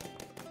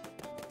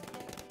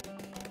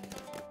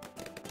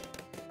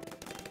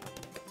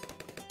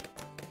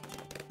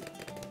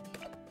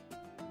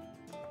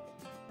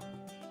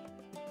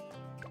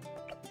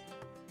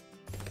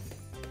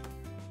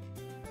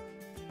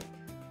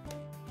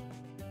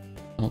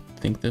 I don't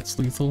think that's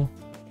lethal.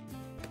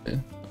 Yeah,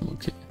 I'm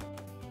okay.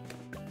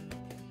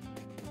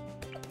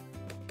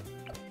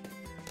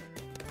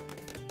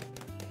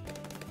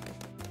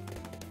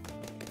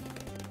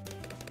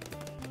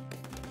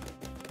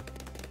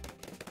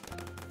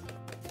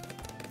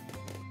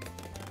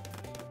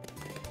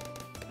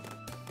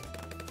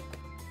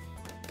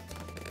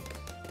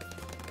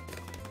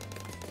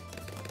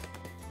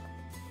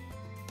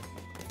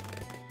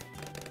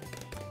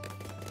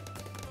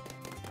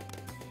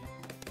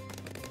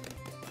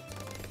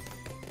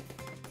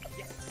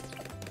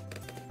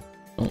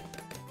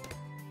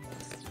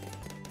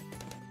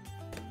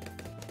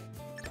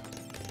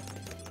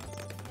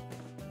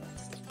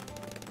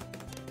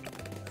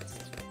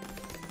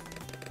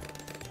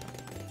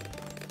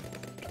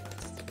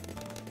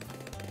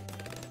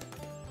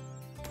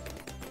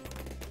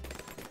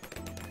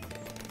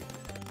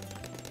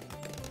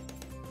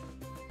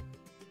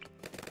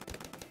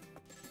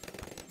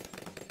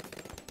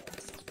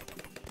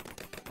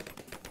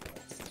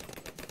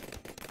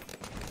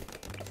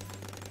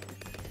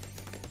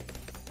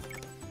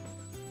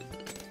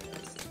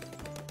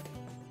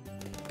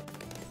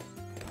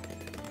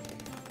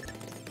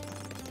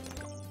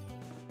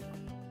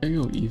 I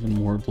go even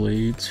more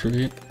blades,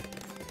 right?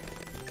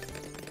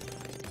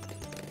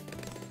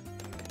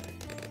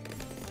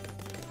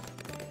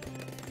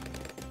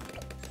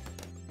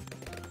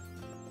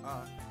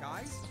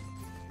 Guys?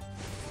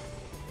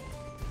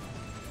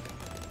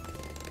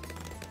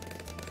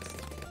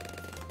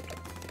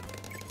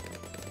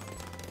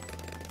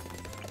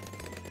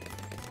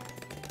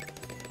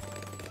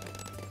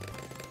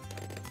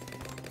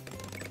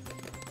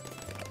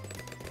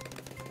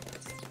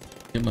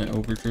 Get my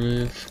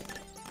overdrive.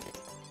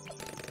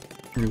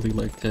 Really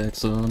like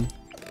Taxon.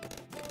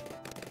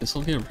 Guess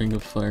I'll get Ring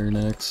of Fire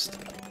next.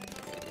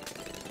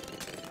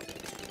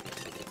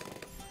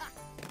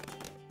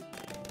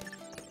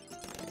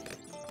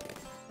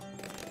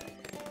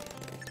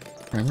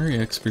 Primary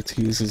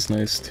expertise is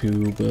nice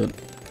too, but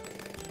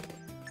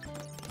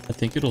I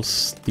think it'll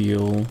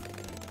steal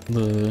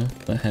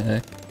the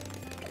hack.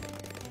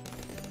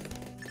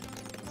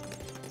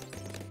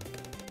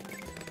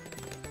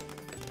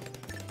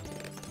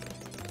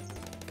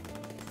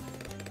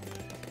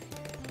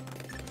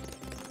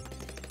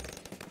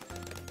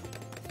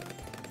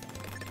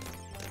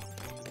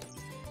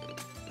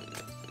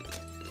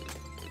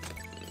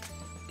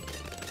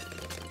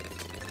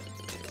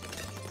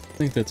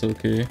 I think that's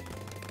okay.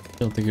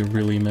 Don't think it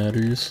really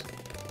matters.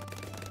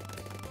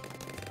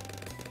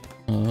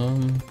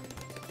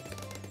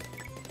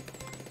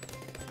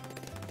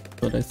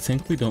 But I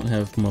think we don't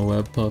have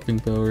Moab popping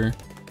power.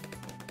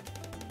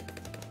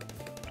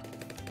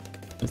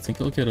 I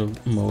think I'll get a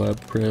Moab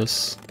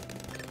press.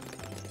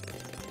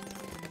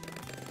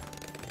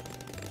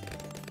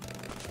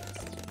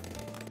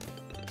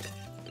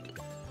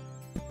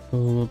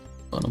 Oh,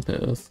 bottom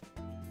path.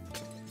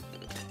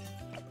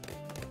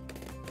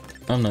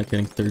 I'm not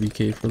getting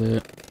 30k for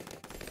that.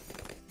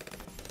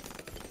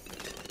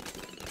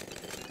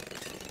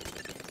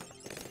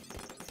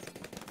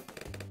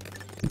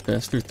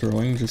 Faster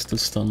throwing just to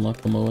stun lock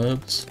the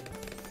Moabs.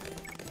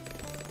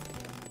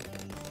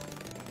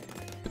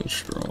 Feel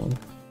strong.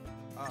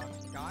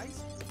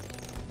 Guys?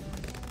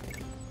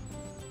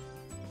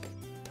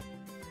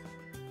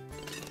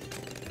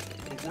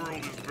 The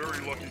world is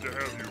very lucky to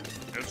have you,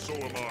 and so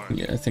am I.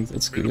 Yeah, I think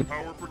that's May the good.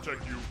 power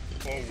protect you,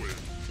 always.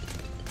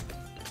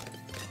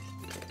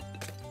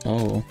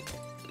 Oh.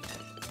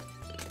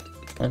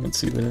 I haven't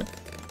seen that.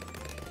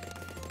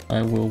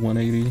 I will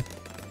 180.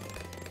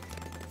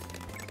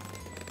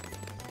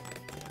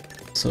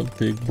 What's up,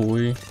 big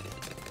boy?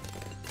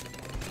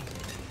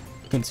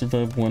 Can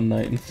survive one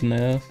night in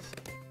FNAF.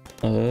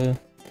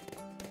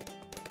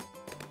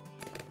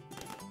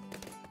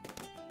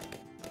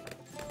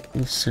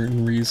 There's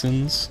certain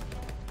reasons.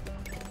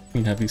 I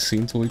mean, have you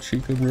seen Toy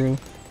Chica, bro?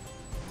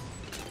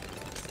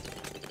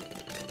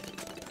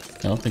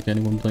 I don't think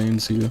anyone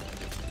blames you.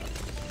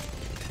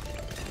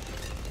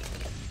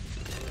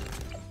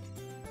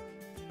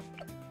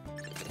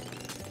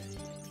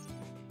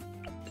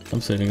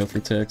 I'm setting up for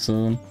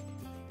Taxon.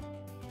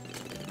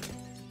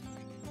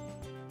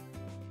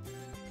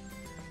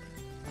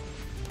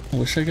 I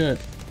wish I got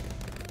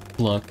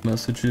blocked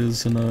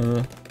messages and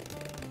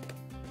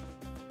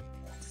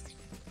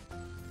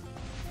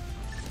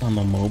on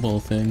the mobile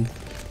thing.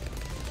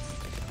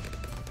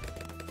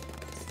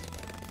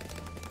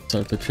 So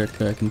I have to check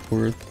back and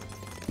forth.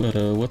 But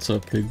what's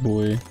up, big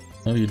boy?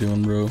 How you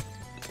doing, bro?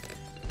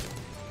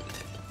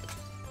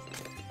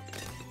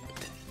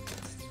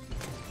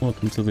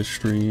 Welcome to the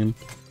stream.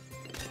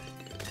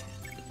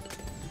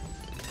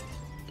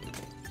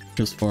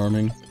 Just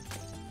farming.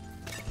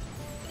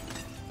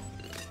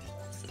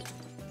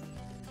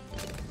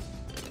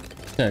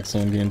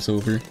 Taxon game's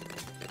over.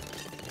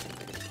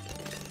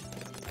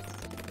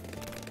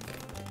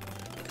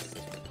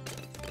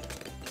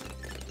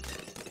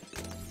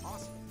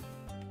 Awesome.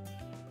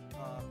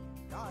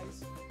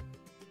 Guys?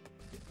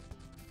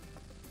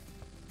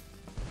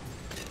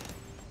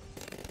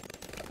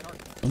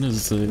 What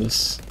is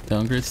this?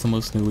 Downgrades the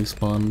most newly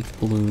spawned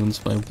balloons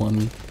by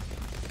 1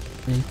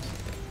 rank.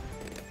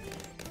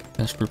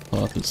 Cash per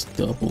pop is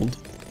doubled.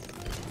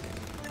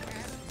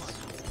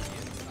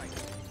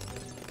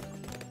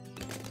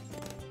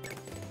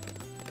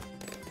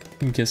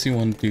 I guess you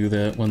want to do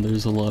that when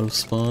there's a lot of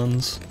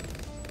spawns.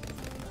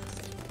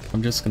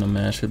 I'm just gonna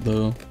mash it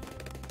though.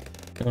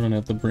 I don't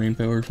have the brain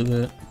power for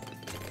that.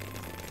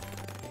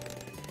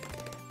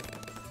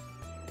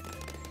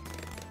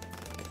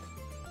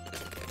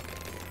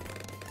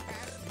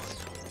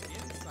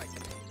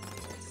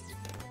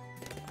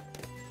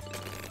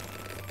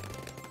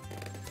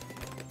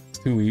 It's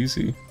too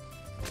easy.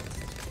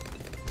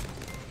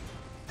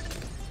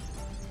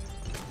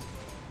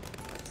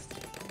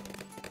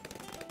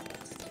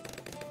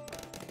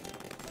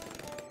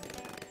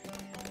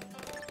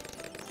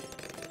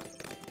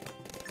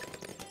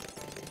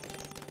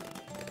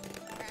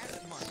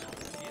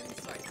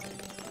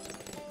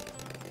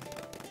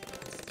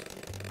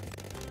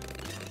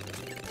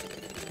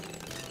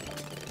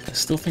 I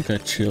still think I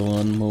chill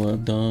on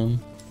Moab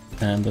Dom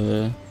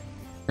and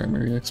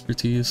primary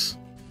expertise.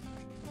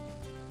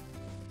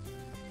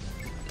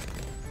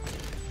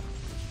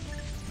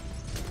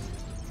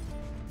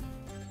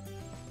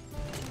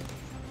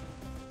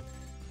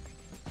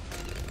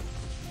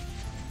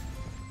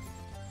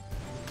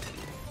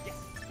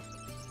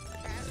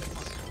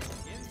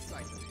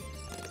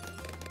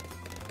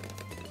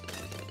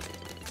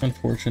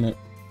 Unfortunate.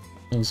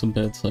 That was a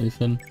bad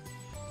siphon.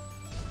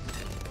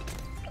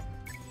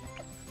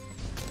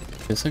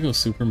 Guess I go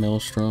Super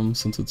Maelstrom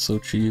since it's so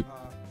cheap.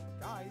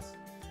 Guys.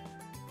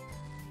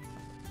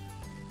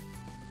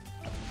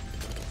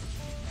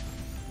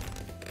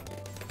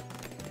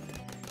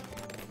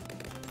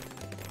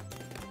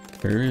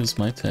 Where is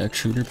my tack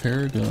shooter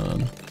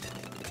Paragon?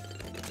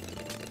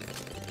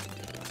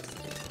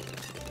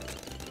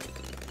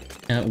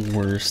 At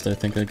worst, I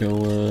think I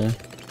go,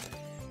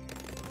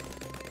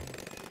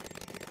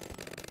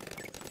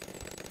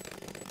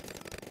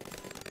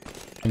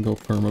 and go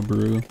Perma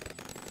Brew.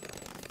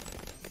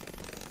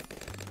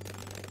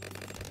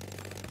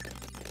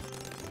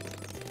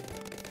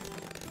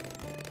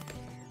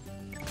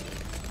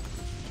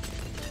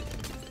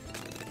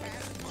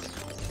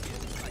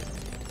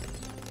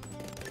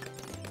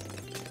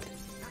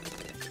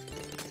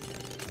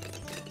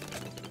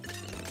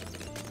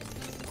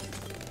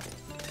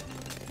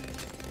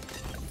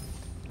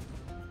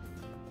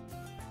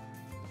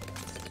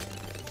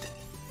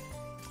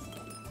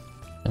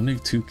 I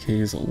think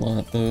 2K is a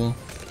lot though.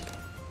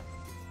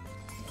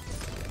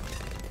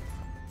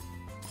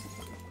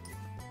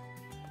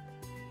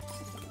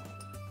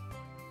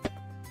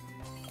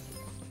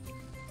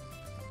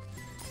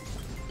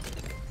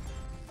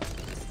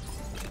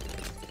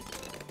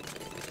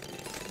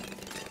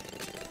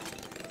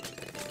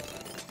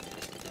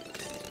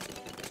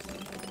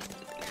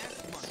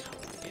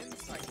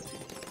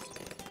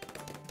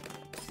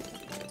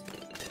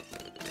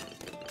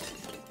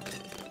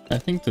 I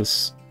think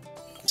this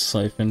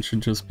siphon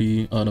should just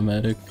be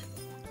automatic.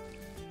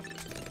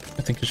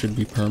 I think it should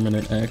be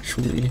permanent,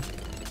 actually. I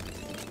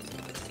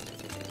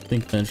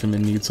think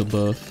Benjamin needs a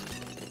buff.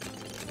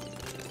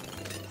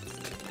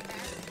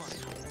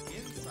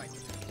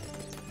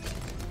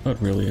 But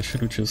really, I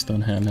should have just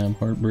done Ham Ham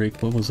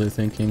Heartbreak. What was I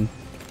thinking?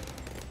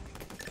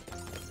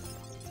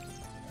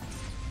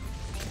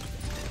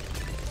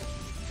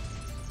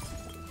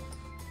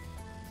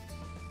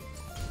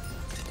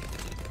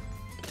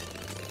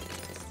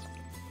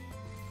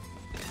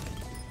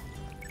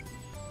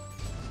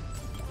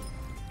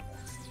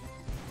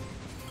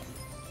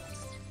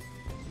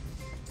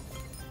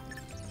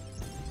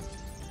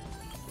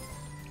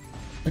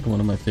 Like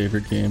one of my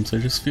favorite games. I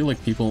just feel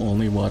like people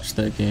only watch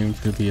that game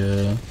for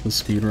the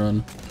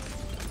speedrun.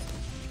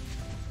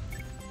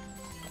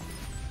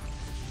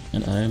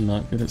 And I am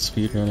not good at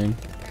speedrunning.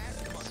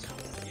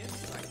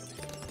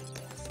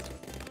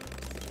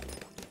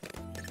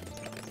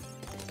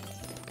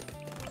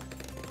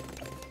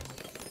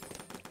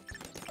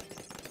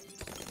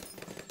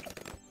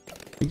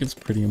 I think it's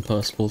pretty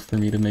impossible for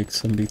me to make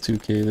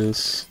 72k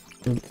this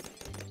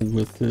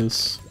with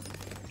this.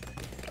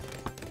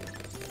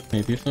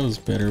 Maybe if I was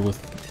better with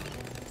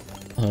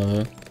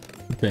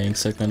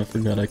banks, I kind of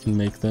forgot I can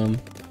make them.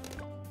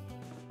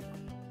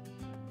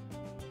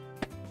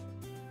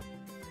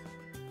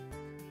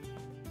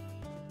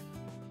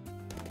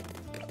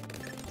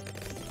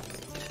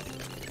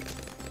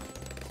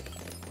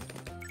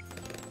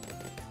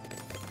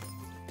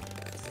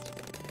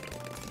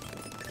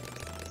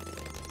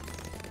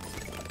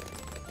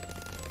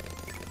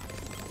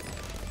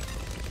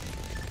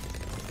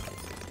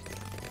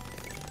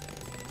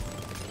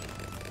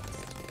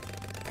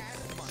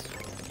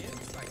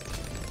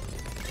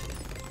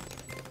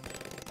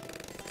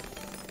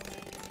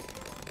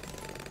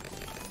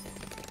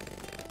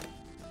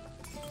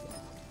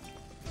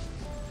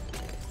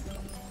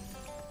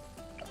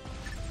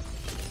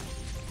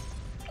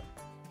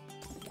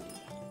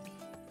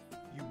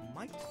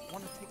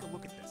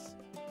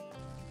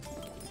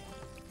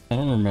 I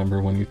don't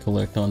remember when you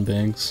collect on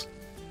banks.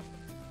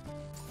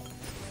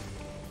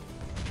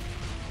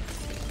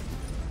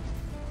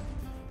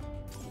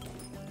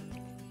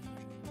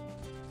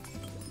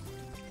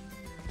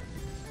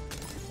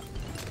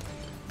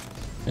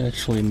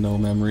 Actually, no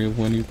memory of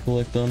when you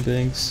collect on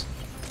banks.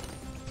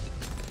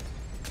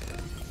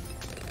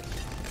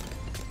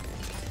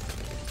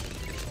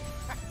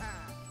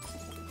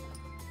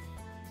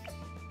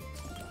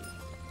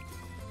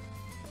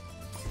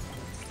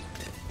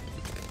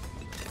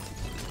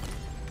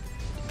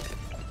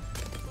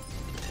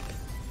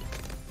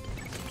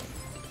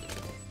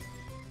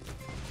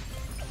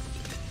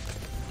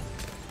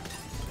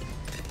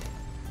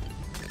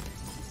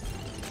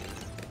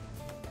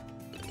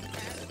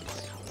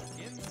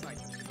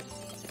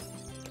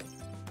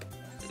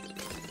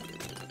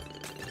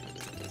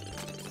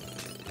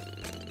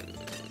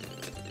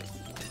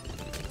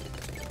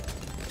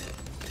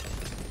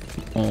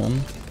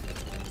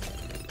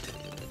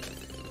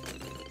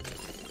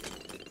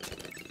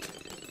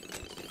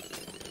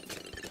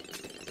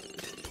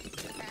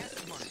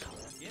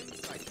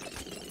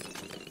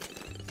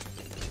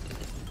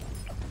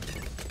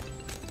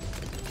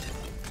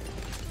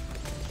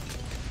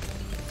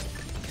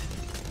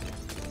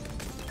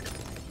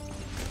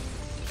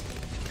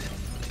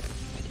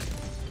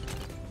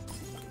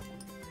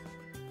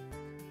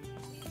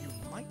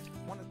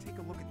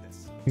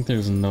 I think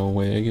there's no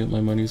way I get my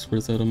money's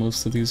worth out of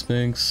most of these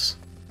banks.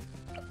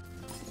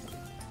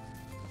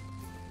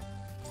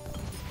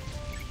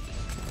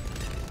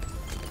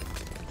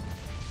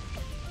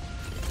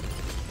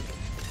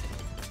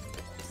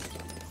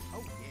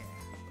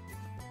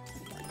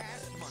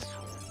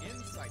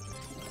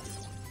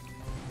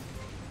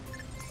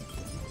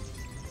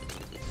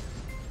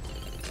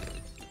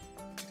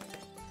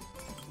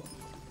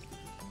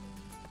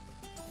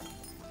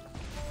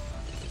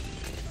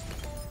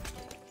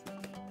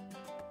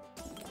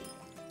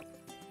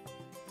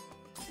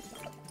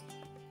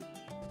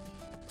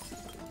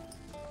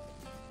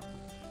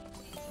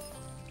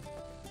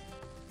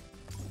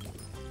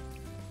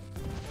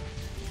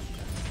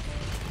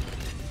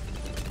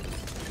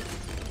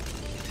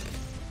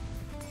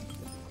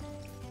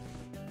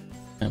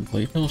 And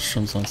Blade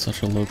Maelstrom's on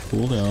such a low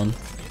cooldown.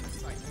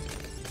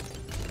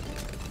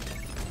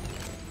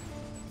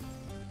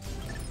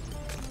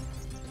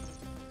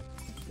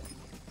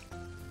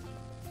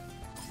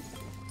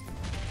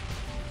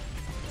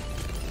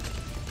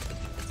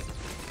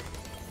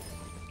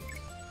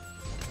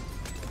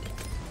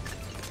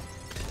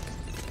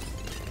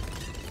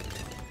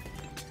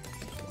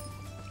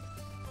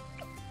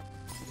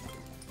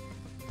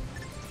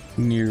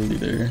 Nearly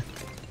there.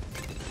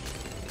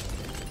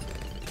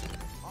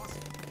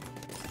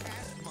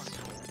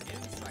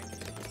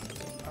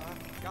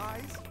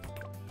 Guys?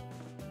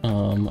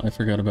 I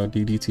forgot about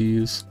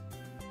DDTs.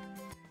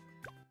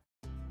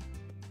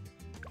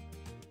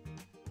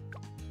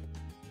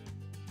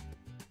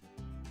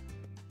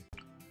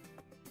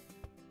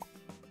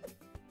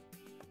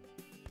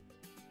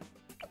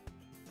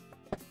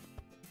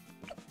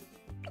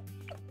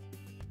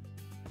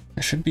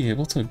 I should be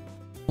able to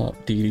pop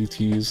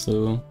DDTs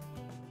though.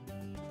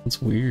 That's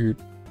weird.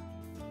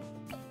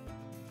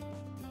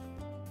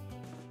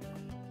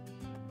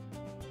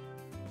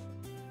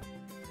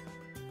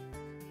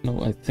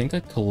 No, I think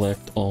I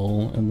collect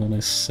all and then I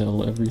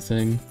sell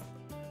everything.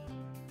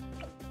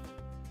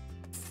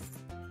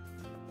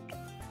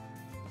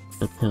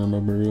 For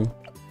perma-brew.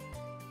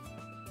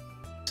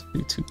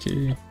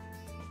 32k.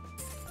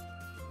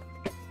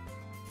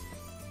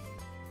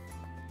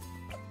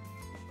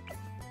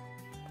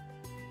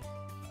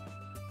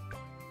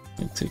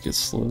 Take it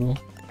slow.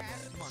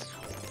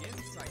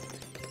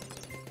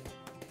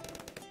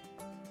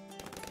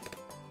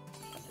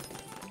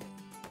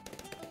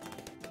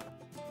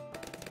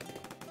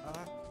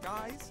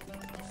 Guys?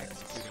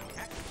 Executing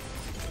hack.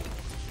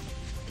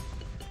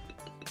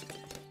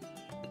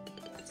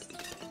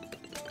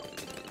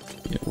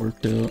 It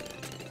worked out.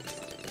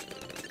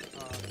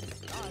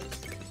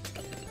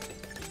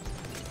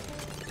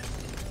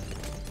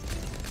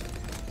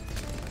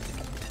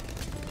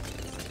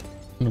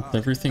 With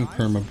everything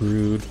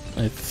perma-brewed,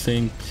 I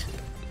think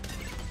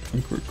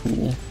we're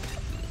cool.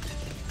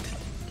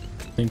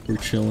 I think we're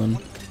chilling. I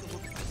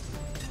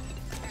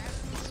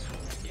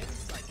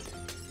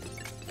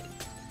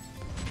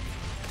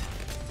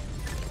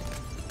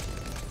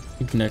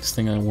think next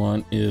thing I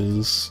want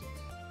is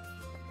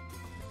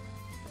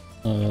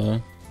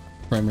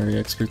primary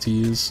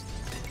expertise.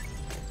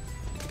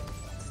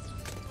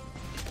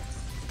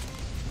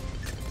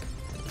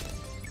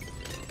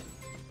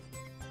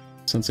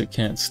 Since it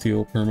can't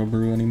steal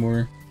perma-brew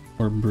anymore,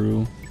 or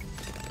brew.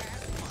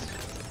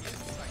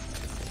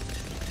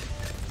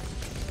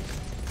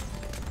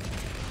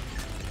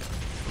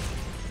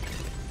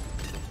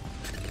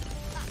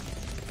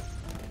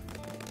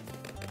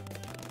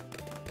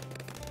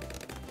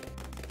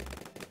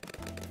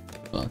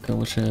 Fuck, I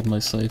wish I had my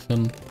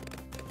siphon.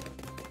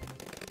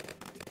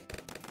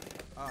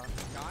 Guys?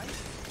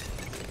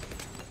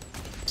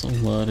 It's a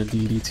lot of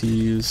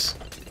DDTs.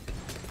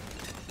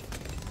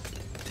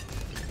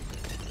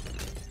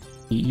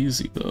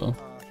 Easy though.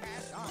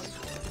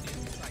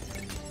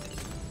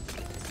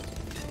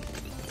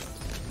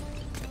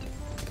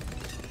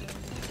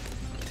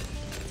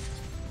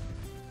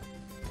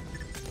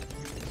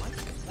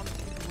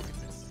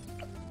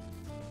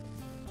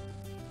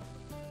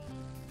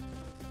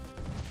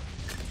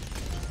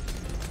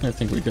 I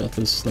think we got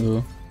this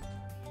though.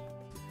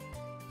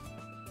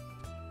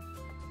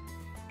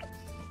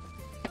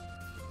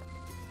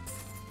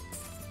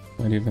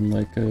 Might even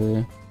like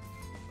throw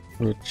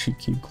a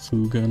cheeky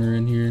glue gunner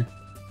in here.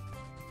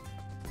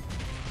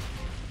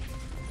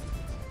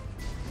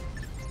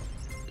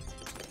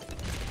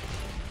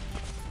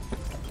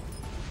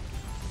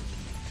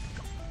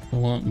 I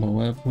want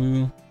Moab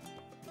Blue,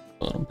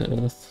 bottom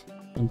path,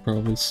 and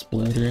probably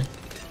Splatter.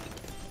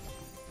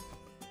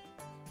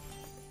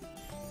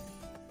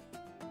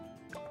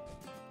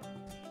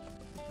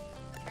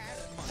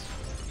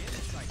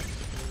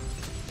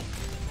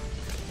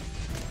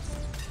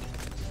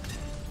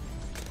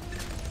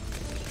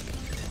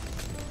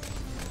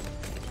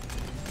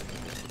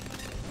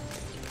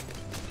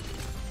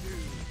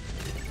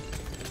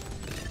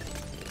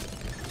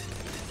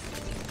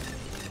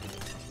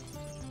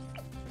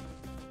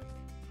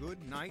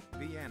 Good night,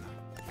 Vienna.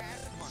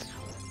 Cast money.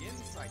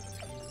 Insight.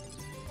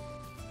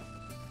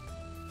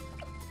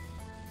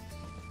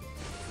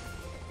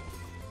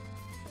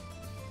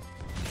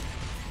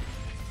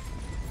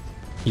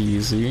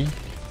 Easy.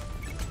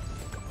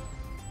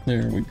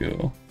 There we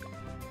go.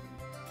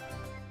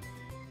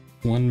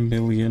 1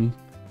 million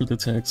for the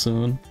tax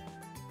zone.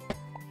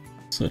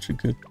 Such a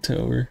good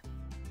tower.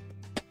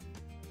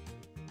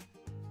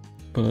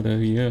 But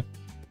yeah.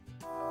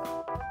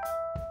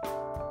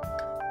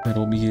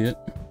 That'll be it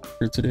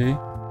for today.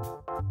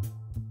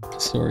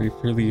 Sorry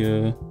for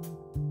the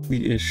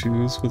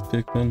issues with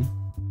Pikmin.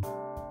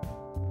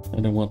 I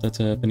didn't want that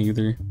to happen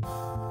either.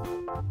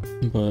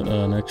 But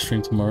next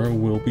stream tomorrow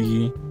will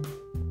be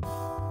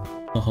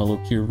a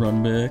HoloCure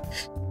runback.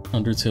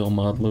 Undertale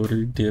mod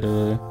loader did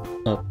a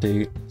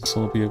update,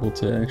 so I'll be able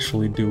to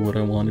actually do what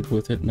I wanted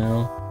with it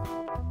now.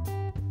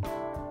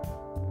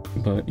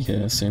 But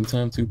yeah, same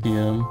time, 2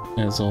 PM,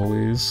 as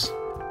always.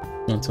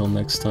 Until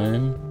next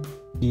time,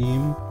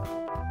 team.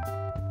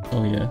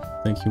 Oh yeah,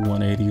 thank you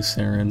 180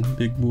 Saren,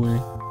 big boy.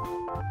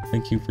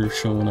 Thank you for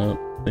showing up.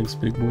 Thanks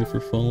big boy for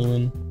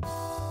following.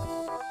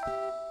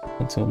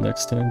 Until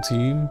next time,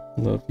 team.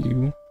 Love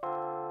you.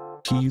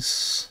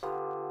 Peace.